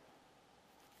that?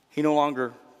 He no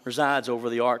longer resides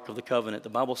over the Ark of the Covenant. The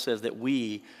Bible says that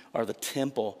we are the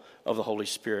temple of the Holy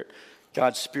Spirit.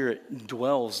 God's Spirit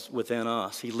dwells within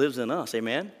us. He lives in us.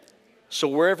 Amen? So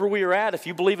wherever we are at, if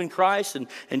you believe in Christ and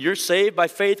you're saved by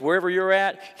faith, wherever you're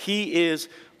at, He is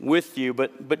with you.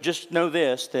 But just know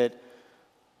this, that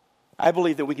I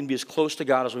believe that we can be as close to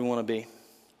God as we want to be.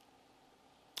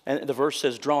 And the verse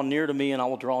says, draw near to me and I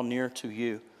will draw near to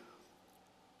you.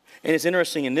 And it's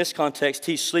interesting, in this context,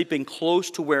 he's sleeping close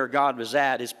to where God was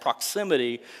at. His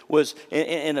proximity was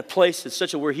in a place that's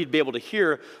such a where he'd be able to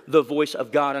hear the voice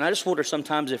of God. And I just wonder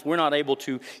sometimes if we're not able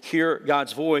to hear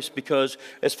God's voice because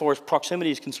as far as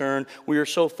proximity is concerned, we are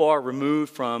so far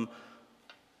removed from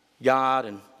God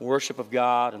and worship of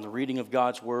God and the reading of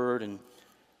God's word. And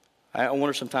I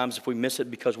wonder sometimes if we miss it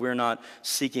because we're not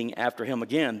seeking after Him.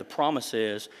 Again, the promise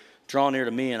is, draw near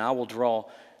to me and I will draw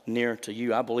near to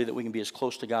you. I believe that we can be as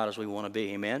close to God as we want to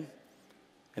be. Amen?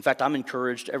 In fact, I'm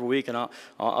encouraged every week, and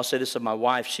I'll say this of my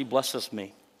wife. She blesses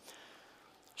me.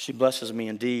 She blesses me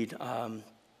indeed. I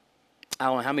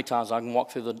don't know how many times I can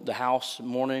walk through the house,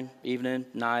 morning, evening,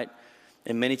 night,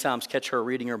 and many times catch her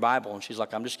reading her Bible, and she's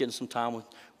like, I'm just getting some time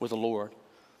with the Lord.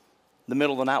 In the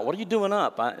middle of the night, what are you doing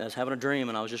up? I was having a dream,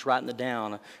 and I was just writing it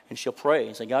down. And she'll pray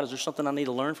and say, God, is there something I need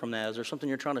to learn from that? Is there something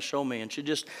you're trying to show me?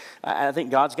 And I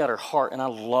think God's got her heart, and I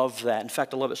love that. In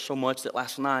fact, I love it so much that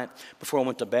last night, before I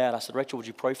went to bed, I said, Rachel, would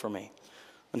you pray for me?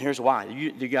 And here's why.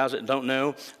 You guys that don't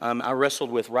know, I wrestled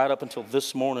with right up until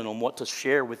this morning on what to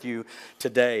share with you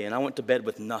today. And I went to bed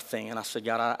with nothing. And I said,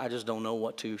 God, I just don't know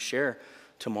what to share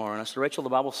tomorrow. And I said, Rachel, the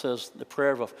Bible says the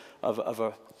prayer of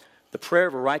a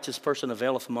righteous person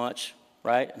availeth much,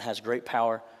 right? And has great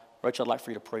power. Rachel, I'd like for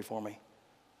you to pray for me.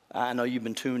 I know you've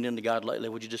been tuned into God lately.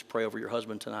 Would you just pray over your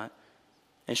husband tonight?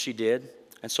 And she did.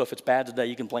 And so if it's bad today,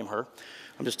 you can blame her.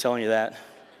 I'm just telling you that.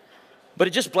 But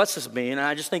it just blesses me, and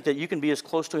I just think that you can be as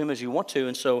close to Him as you want to.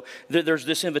 And so there's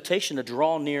this invitation to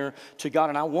draw near to God.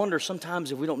 And I wonder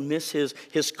sometimes if we don't miss His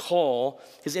call,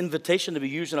 His invitation to be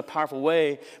used in a powerful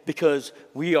way because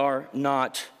we are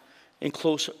not in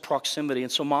close proximity.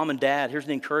 And so mom and dad, here's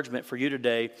the encouragement for you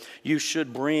today. You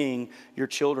should bring your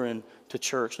children to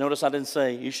church. Notice I didn't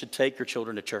say you should take your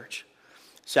children to church.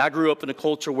 See, I grew up in a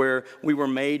culture where we were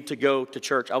made to go to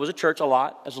church. I was at church a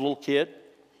lot as a little kid,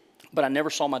 but I never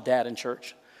saw my dad in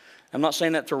church. I'm not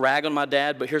saying that to rag on my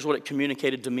dad, but here's what it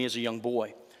communicated to me as a young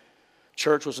boy.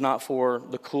 Church was not for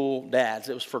the cool dads.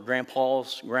 It was for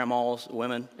grandpas, grandmas,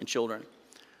 women, and children.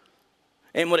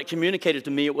 And what it communicated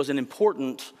to me, it wasn't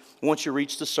important once you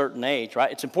reached a certain age,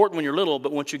 right? It's important when you're little,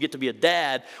 but once you get to be a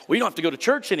dad, well, you don't have to go to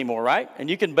church anymore, right? And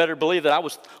you can better believe that I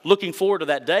was looking forward to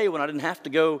that day when I didn't have to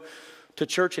go to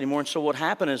church anymore. And so what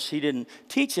happened is he didn't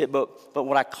teach it, but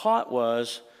what I caught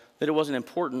was that it wasn't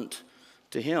important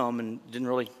to him and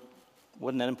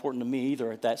wasn't that important to me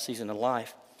either at that season of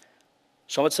life.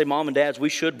 So I would say, mom and dads, we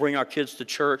should bring our kids to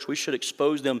church. We should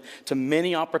expose them to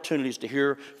many opportunities to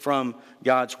hear from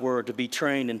God's word, to be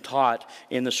trained and taught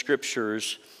in the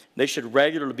scriptures. They should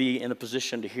regularly be in a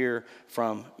position to hear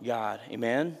from God.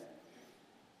 Amen?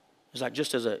 It's like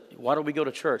why do we go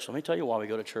to church? Let me tell you why we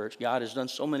go to church. God has done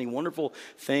so many wonderful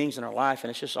things in our life, and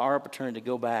it's just our opportunity to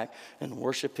go back and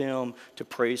worship Him, to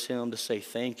praise Him, to say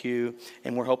thank you.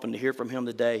 And we're hoping to hear from Him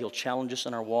today. He'll challenge us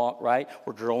in our walk, right?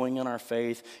 We're growing in our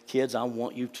faith. Kids, I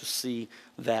want you to see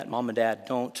that. Mom and dad,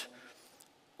 don't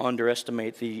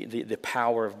underestimate the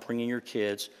power of bringing your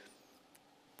kids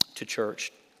to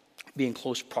church. Be in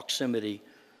close proximity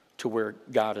to where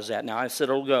God is at. Now, I said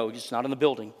it'll go. He's not in the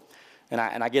building.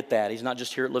 And I get that. He's not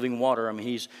just here at Living Water. I mean,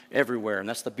 He's everywhere. And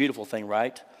that's the beautiful thing,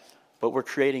 right? but we're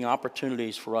creating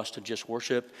opportunities for us to just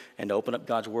worship and to open up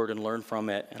God's Word and learn from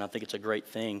it. And I think it's a great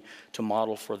thing to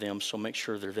model for them, so make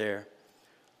sure they're there.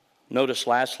 Notice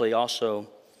lastly also,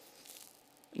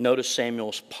 notice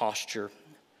Samuel's posture.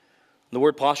 The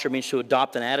word posture means to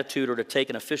adopt an attitude or to take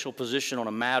an official position on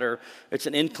a matter. It's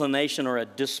an inclination or a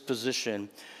disposition.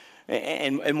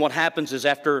 And what happens is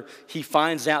after he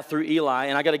finds out through Eli,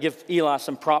 and I got to give Eli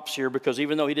some props here, because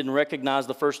even though he didn't recognize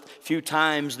the first few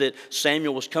times that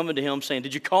Samuel was coming to him saying,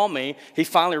 "Did you call me?" he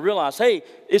finally realized, hey,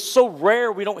 it's so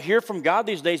rare we don't hear from God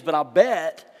these days, but I'll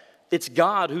bet it's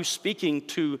God who's speaking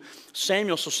to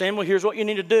Samuel. So Samuel, here's what you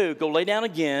need to do. Go lay down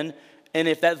again, and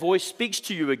if that voice speaks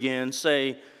to you again,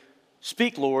 say,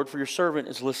 "Speak, Lord, for your servant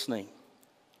is listening."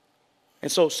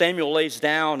 And so Samuel lays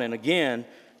down, and again,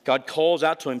 God calls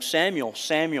out to him, "Samuel,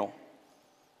 Samuel."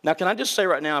 Now, can I just say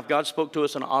right now, if God spoke to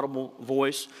us in an audible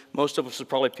voice, most of us would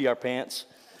probably pee our pants.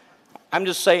 I'm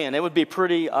just saying, it would be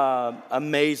pretty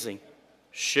amazing.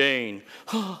 Shane,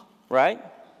 right?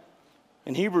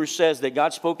 And Hebrews says that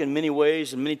God spoke in many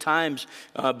ways and many times,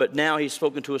 but now he's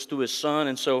spoken to us through his Son.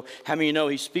 And so how many of you know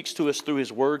he speaks to us through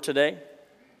his Word today?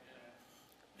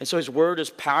 And so his Word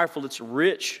is powerful, it's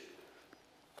rich.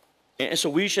 And so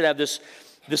we should have this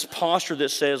posture that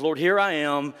says, "Lord, here I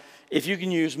am. If you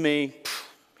can use me,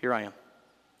 here I am."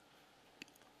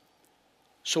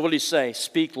 So what did he say?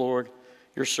 "Speak, Lord,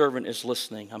 your servant is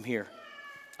listening. I'm here.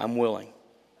 I'm willing."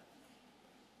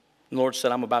 And the Lord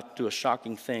said, "I'm about to do a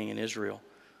shocking thing in Israel."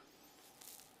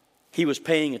 He was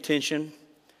paying attention.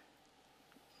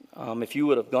 If you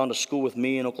would have gone to school with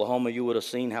me in Oklahoma, you would have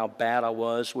seen how bad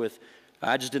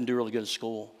I just didn't do really good in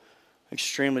school.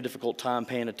 Extremely difficult time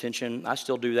paying attention. I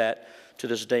still do that to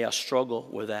this day. I struggle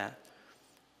with that.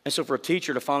 And so for a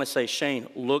teacher to finally say, "Shane,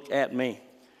 look at me.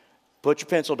 Put your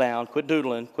pencil down. Quit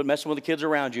doodling. Quit messing with the kids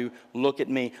around you. Look at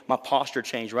me." My posture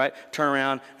changed, right? Turn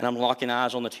around, and I'm locking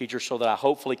eyes on the teacher so that I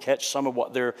hopefully catch some of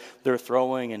what they're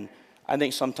throwing. And I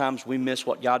think sometimes we miss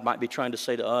what God might be trying to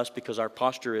say to us because our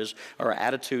our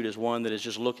attitude is one that is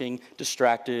just looking,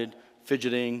 distracted,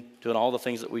 fidgeting, doing all the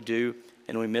things that we do,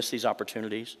 and we miss these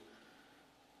opportunities.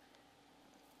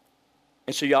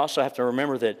 And so you also have to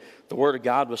remember that the Word of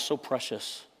God was so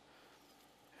precious.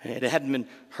 It hadn't been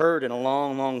heard in a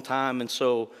long, long time. And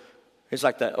so it's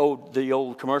like the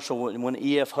old commercial, when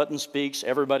E.F. Hutton speaks,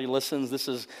 everybody listens. This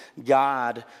is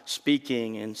God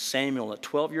speaking. And Samuel, at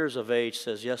 12 years of age,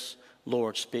 says, "Yes,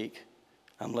 Lord, speak.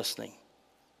 I'm listening.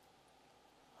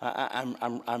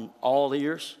 I'm all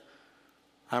ears.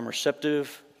 I'm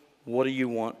receptive. What do you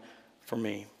want from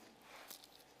me?"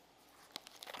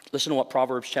 Listen to what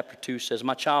Proverbs chapter 2 says.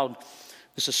 "My child,"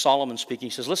 this is Solomon speaking, he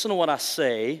says, "listen to what I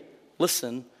say."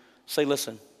 Listen. Say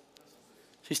listen.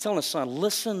 He's telling his son,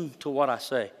 listen to what I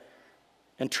say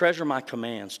and treasure my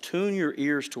commands. Tune your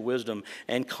ears to wisdom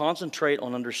and concentrate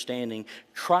on understanding.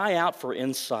 Cry out for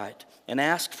insight and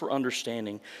ask for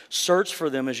understanding. Search for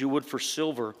them as you would for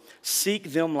silver.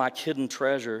 Seek them like hidden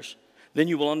treasures. Then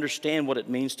you will understand what it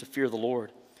means to fear the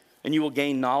Lord. And you will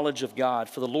gain knowledge of God.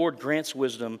 For the Lord grants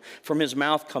wisdom. From his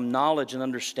mouth come knowledge and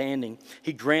understanding.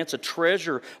 He grants a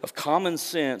treasure of common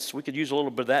sense. We could use a little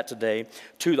bit of that today.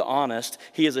 To the honest.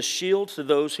 He is a shield to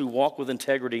those who walk with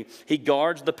integrity. He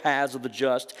guards the paths of the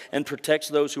just and protects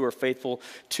those who are faithful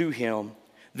to him.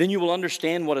 Then you will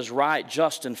understand what is right,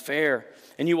 just, and fair.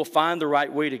 And you will find the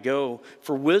right way to go.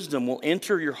 For wisdom will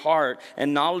enter your heart,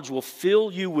 and knowledge will fill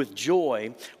you with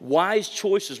joy. Wise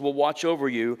choices will watch over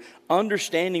you.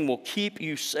 Understanding will keep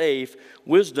you safe.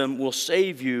 Wisdom will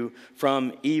save you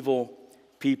from evil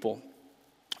people.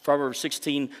 Proverbs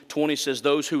 16:20 says,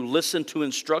 "Those who listen to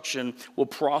instruction will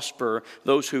prosper.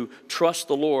 Those who trust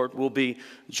the Lord will be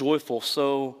joyful."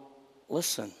 So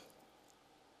listen.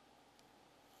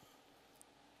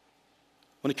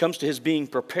 When it comes to his being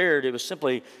prepared, it was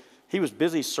simply, he was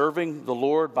busy serving the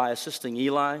Lord by assisting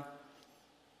Eli.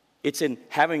 It's in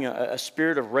having a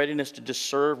spirit of readiness to just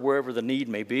serve wherever the need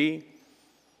may be.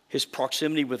 His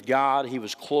proximity with God, he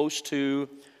was close to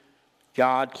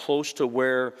God, close to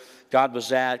where God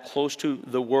was at, close to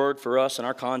the Word for us in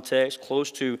our context,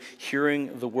 close to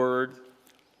hearing the Word. And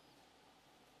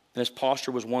his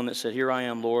posture was one that said, "Here I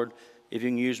am, Lord. If you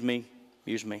can use me,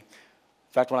 use me."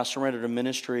 In fact, when I surrendered to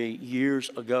ministry years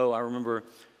ago, I remember in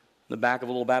the back of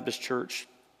a little Baptist church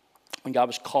when God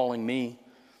was calling me.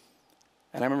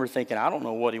 And I remember thinking, I don't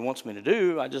know what he wants me to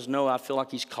do. I just know I feel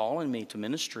like he's calling me to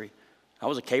ministry. I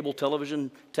was a cable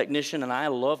television technician, and I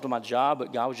loved my job,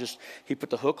 but God he put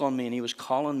the hook on me, and he was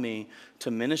calling me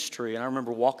to ministry. And I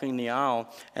remember walking the aisle,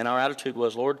 and our attitude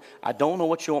was, "Lord, I don't know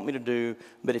what you want me to do,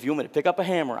 but if you want me to pick up a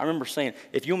hammer," I remember saying,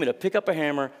 "if you want me to pick up a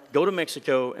hammer, go to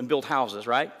Mexico and build houses,"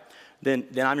 right? then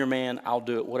I'm your man. I'll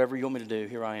do it. Whatever you want me to do,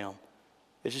 here I am.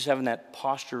 It's just having that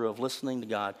posture of listening to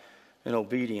God and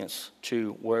obedience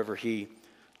to wherever he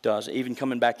does. Even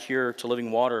coming back here to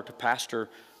Living Water to pastor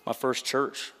my first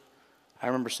church, I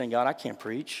remember saying, God, I can't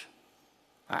preach.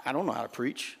 I don't know how to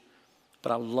preach,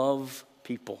 but I love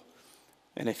people.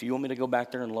 And if you want me to go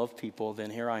back there and love people, then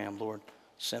here I am, Lord,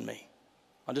 send me.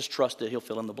 I just trust that he'll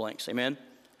fill in the blanks. Amen?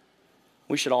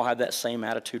 We should all have that same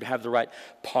attitude, have the right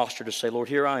posture to say, Lord,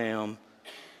 here I am.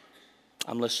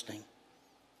 I'm listening.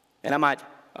 And I might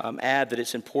add that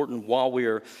it's important while we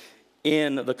are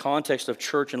in the context of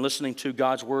church and listening to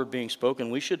God's word being spoken,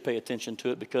 we should pay attention to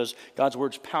it because God's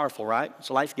word's powerful, right?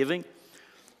 It's life-giving.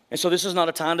 And so this is not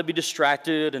a time to be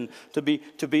distracted and to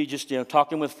be just,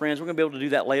 talking with friends. We're going to be able to do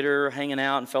that later, hanging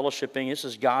out and fellowshipping. This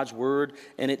is God's word,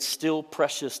 and it's still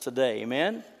precious today.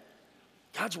 Amen?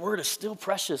 God's word is still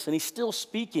precious, and he's still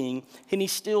speaking, and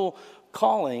he's still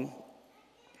calling.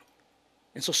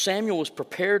 And so Samuel was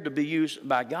prepared to be used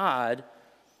by God.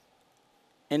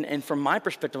 And from my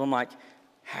perspective, I'm like,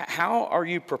 how are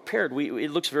you prepared?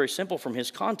 It looks very simple from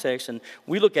his context, and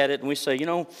we look at it and we say,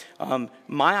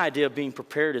 my idea of being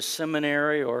prepared is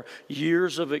seminary or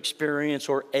years of experience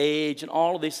or age and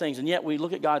all of these things. And yet we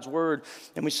look at God's word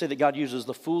and we say that God uses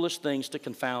the foolish things to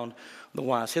confound the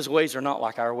wise. His ways are not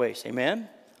like our ways. Amen? And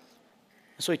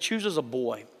so he chooses a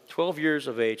boy, 12 years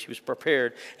of age. He was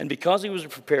prepared. And because he was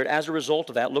prepared, as a result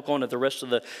of that, look on at the rest of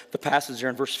the passage there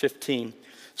in verse 15.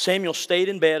 Samuel stayed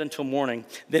in bed until morning.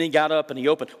 Then he got up and he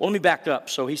opened. Well, let me back up.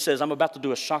 So he says, I'm about to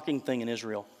do a shocking thing in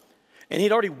Israel. And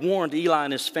he'd already warned Eli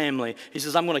and his family. He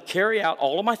says, I'm going to carry out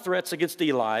all of my threats against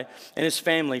Eli and his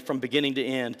family from beginning to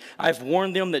end. I've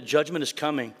warned them that judgment is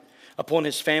coming upon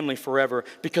his family forever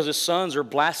because his sons are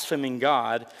blaspheming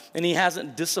God and he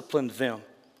hasn't disciplined them.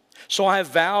 So I have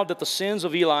vowed that the sins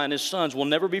of Eli and his sons will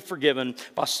never be forgiven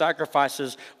by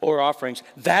sacrifices or offerings.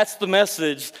 That's the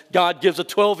message God gives a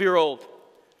 12-year-old.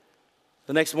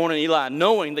 The next morning, Eli,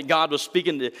 knowing that God was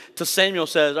speaking to Samuel,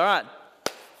 says, all right,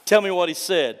 tell me what he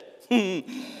said.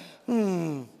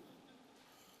 I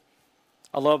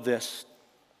love this.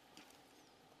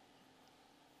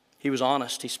 He was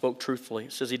honest. He spoke truthfully.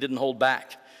 It says he didn't hold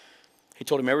back. He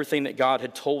told him everything that God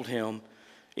had told him.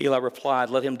 Eli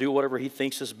replied, let him do whatever he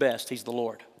thinks is best. He's the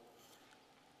Lord.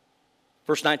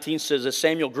 Verse 19 says, as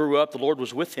Samuel grew up, the Lord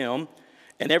was with him.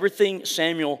 And everything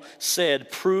Samuel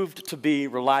said proved to be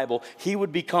reliable. He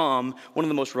would become one of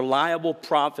the most reliable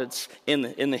prophets in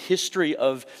the history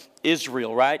of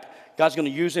Israel, right? God's going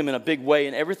to use him in a big way.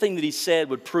 And everything that he said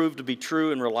would prove to be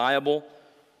true and reliable.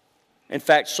 In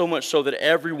fact, so much so that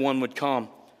everyone would come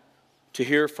to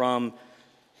hear from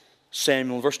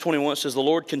Samuel. Verse 21 says, the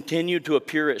Lord continued to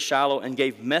appear at Shiloh and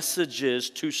gave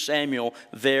messages to Samuel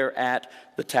there at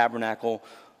the tabernacle.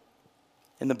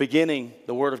 In the beginning,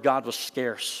 the word of God was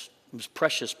scarce. It was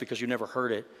precious because you never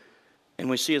heard it. And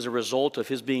we see as a result of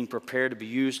his being prepared to be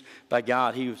used by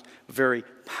God, he was very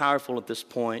powerful at this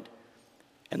point.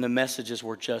 And the messages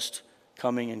were just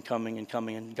coming and coming and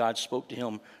coming. And God spoke to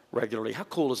him regularly. How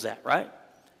cool is that, right?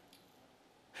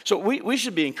 So we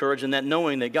should be encouraged in that,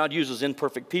 knowing that God uses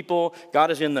imperfect people.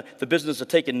 God is in the business of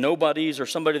taking nobodies or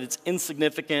somebody that's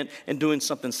insignificant and doing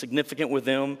something significant with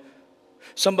them.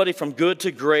 Somebody from good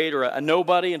to great, or a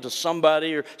nobody into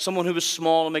somebody, or someone who was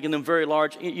small and making them very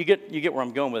large. You get where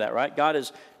I'm going with that, right? God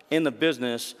is in the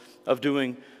business of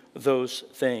doing those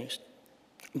things.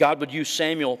 God would use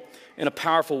Samuel in a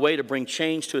powerful way to bring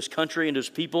change to his country and to his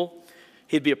people.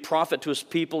 He'd be a prophet to his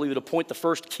people. He would appoint the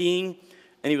first king,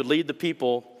 and he would lead the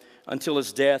people until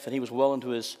his death, and he was well into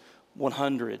his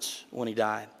 100s when he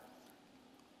died.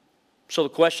 So the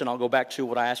question, I'll go back to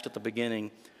what I asked at the beginning.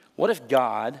 What if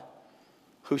God,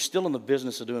 who's still in the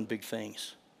business of doing big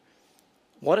things,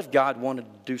 what if God wanted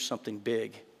to do something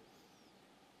big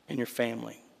in your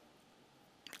family?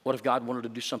 What if God wanted to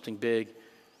do something big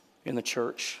in the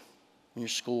church, in your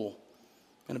school,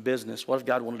 in a business? What if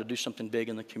God wanted to do something big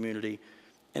in the community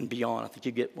and beyond? I think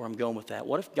you get where I'm going with that.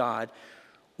 What if God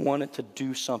wanted to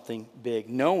do something big,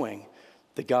 knowing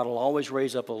that God will always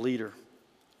raise up a leader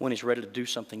when he's ready to do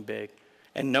something big,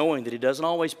 and knowing that he doesn't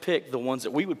always pick the ones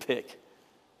that we would pick?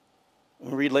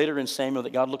 We read later in Samuel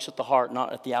that God looks at the heart,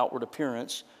 not at the outward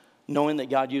appearance, knowing that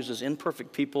God uses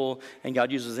imperfect people and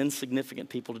God uses insignificant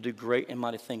people to do great and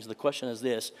mighty things. The question is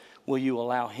this: will you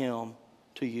allow him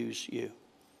to use you?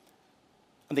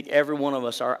 I think every one of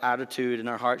us, our attitude and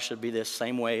our heart should be this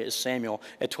same way as Samuel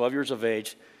at 12 years of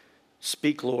age.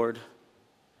 Speak, Lord,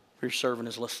 for your servant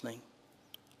is listening.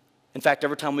 In fact,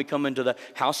 every time we come into the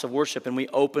house of worship and we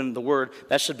open the word,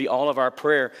 that should be all of our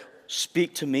prayer.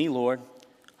 Speak to me, Lord.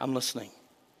 I'm listening.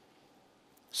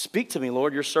 Speak to me,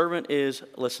 Lord. Your servant is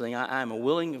listening. I am a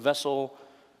willing vessel.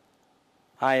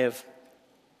 I have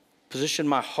positioned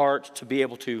my heart to be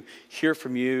able to hear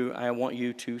from you. I want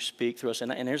you to speak through us.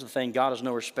 And here's the thing. God is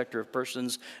no respecter of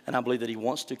persons, and I believe that he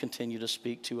wants to continue to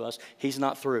speak to us. He's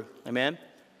not through. Amen?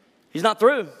 He's not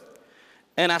through.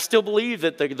 And I still believe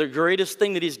that the greatest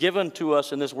thing that he's given to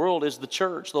us in this world is the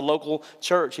church, the local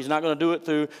church. He's not going to do it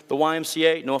through the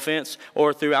YMCA, no offense,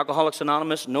 or through Alcoholics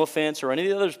Anonymous, no offense, or any of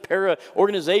the other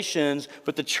para-organizations,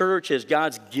 but the church is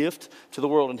God's gift to the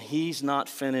world, and he's not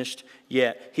finished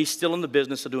yet. He's still in the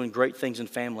business of doing great things in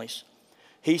families.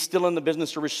 He's still in the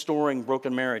business of restoring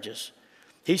broken marriages.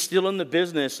 He's still in the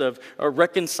business of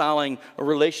reconciling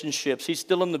relationships. He's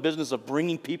still in the business of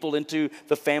bringing people into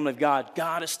the family of God.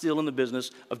 God is still in the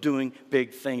business of doing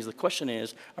big things. The question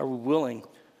is, are we willing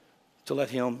to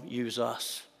let him use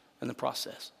us in the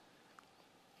process?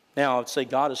 Now, I would say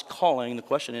God is calling. The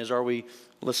question is, are we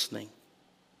listening?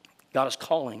 God is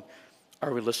calling.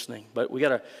 Are we listening? But we got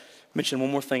to mention one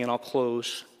more thing and I'll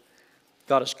close.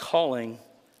 God is calling.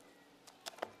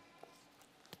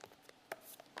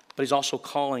 But he's also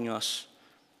calling us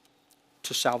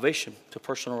to salvation, to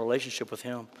personal relationship with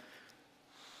him.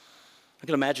 I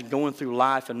can imagine going through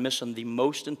life and missing the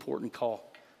most important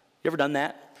call. You ever done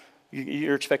that?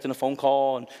 You're expecting a phone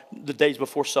call, and the days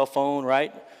before cell phone,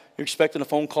 right? You're expecting a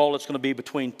phone call that's going to be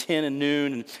between 10 and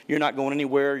noon, and you're not going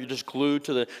anywhere. You're just glued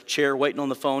to the chair waiting on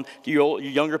the phone. You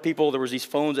younger people, there was these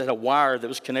phones that had a wire that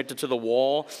was connected to the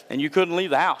wall, and you couldn't leave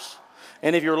the house.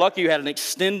 And if you're lucky, you had an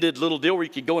extended little deal where you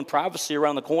could go in privacy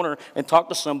around the corner and talk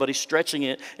to somebody, stretching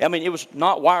it. I mean, it was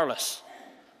not wireless.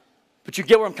 But you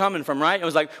get where I'm coming from, right? It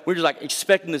was like we're just like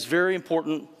expecting this very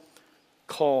important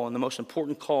call, and the most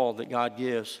important call that God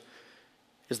gives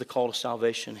is the call to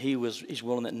salvation. He's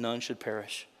willing that none should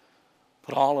perish,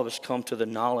 but all of us come to the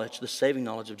knowledge, the saving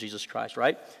knowledge of Jesus Christ,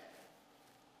 right?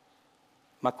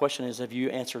 My question is, have you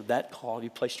answered that call? Have you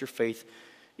placed your faith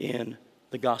in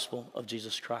the gospel of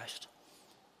Jesus Christ?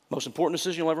 Most important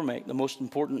decision you'll ever make, the most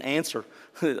important answer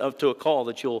to a call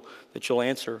that you'll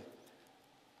answer.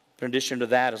 But in addition to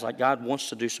that, is like God wants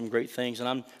to do some great things,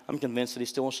 and I'm convinced that he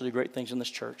still wants to do great things in this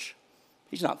church.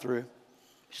 He's not through.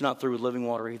 He's not through with Living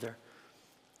Water either.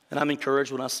 And I'm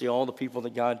encouraged when I see all the people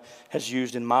that God has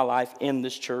used in my life in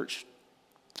this church,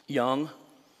 young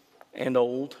and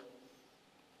old.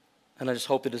 And I just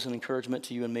hope it is an encouragement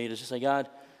to you and me to just say, God,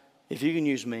 if you can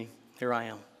use me, here I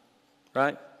am.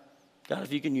 Right? God,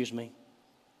 if you can use me,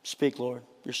 speak, Lord.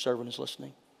 Your servant is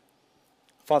listening.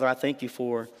 Father, I thank you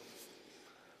for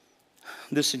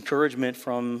this encouragement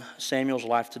from Samuel's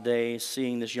life today,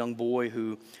 seeing this young boy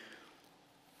who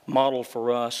modeled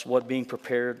for us what being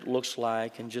prepared looks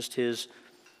like, and just his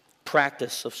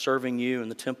practice of serving you in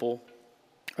the temple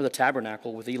or the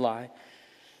tabernacle with Eli.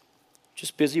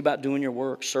 Just busy about doing your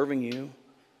work, serving you.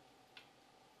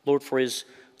 Lord, for his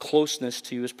closeness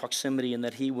to you, his proximity, and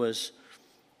that he was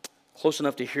close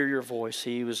enough to hear your voice.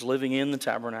 He was living in the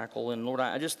tabernacle. And Lord,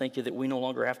 I just thank you that we no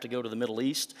longer have to go to the Middle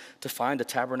East to find a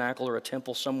tabernacle or a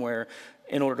temple somewhere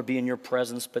in order to be in your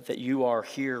presence, but that you are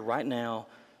here right now,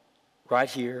 right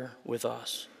here with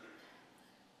us.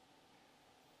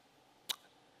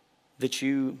 That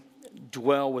you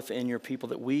dwell within your people,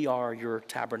 that we are your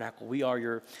tabernacle. We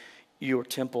are your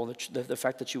temple. The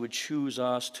fact that you would choose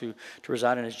us to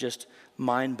reside in is just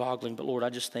mind-boggling. But Lord, I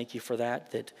just thank you for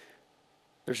that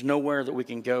there's nowhere that we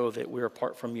can go that we're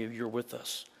apart from you. You're with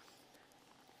us.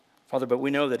 Father, but we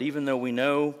know that even though we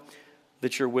know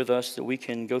that you're with us, that we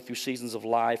can go through seasons of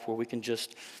life where we can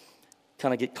just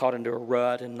kind of get caught into a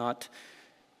rut and not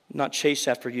chase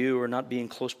after you, or not be in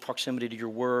close proximity to your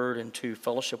word and to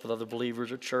fellowship with other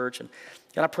believers or church. And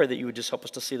God, I pray that you would just help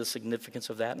us to see the significance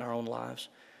of that in our own lives.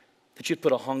 That you'd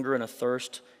put a hunger and a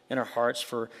thirst in our hearts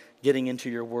for getting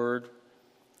into your word.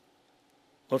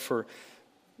 Lord, for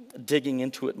digging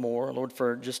into it more. Lord,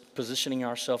 for just positioning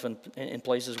ourselves in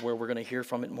places where we're going to hear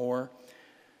from it more.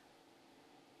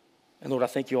 And Lord, I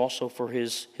thank you also for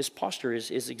his posture,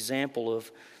 his example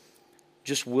of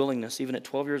just willingness, even at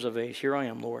 12 years of age. Here I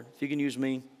am, Lord. If you can use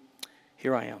me,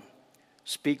 here I am.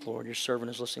 Speak, Lord. Your servant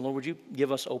is listening. Lord, would you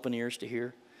give us open ears to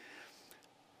hear?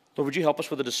 Lord, would you help us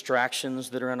with the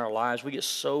distractions that are in our lives? We get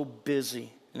so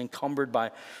busy and encumbered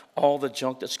by all the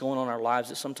junk that's going on in our lives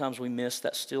that sometimes we miss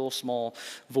that still small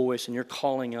voice, and you're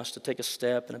calling us to take a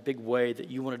step in a big way that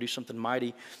you want to do something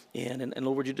mighty in. And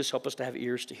Lord, would you just help us to have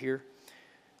ears to hear?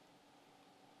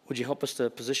 Would you help us to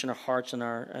position our hearts and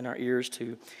our ears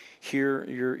to hear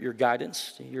your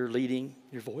guidance, your leading,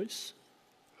 your voice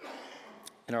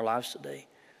in our lives today?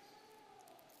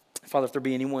 Father, if there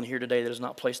be anyone here today that has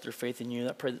not placed their faith in you,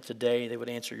 I pray that today they would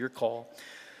answer your call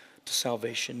to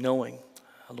salvation, knowing,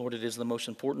 Lord, it is the most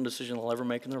important decision they'll ever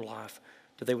make in their life,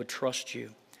 that they would trust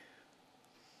you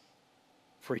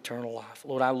for eternal life.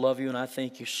 Lord, I love you and I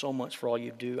thank you so much for all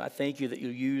you do. I thank you that you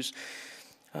use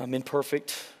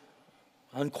imperfect,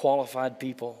 unqualified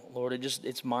people. Lord,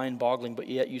 it's mind-boggling, but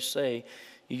yet you say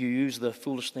you use the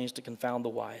foolish things to confound the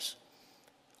wise.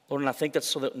 Lord, and I think that's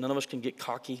so that none of us can get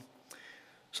cocky,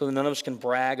 so that none of us can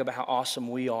brag about how awesome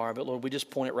we are. But Lord, we just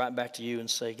point it right back to you and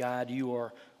say, God, you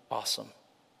are awesome.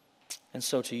 And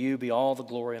so to you be all the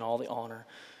glory and all the honor.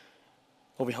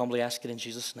 Lord, we humbly ask it in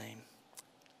Jesus' name.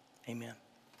 Amen.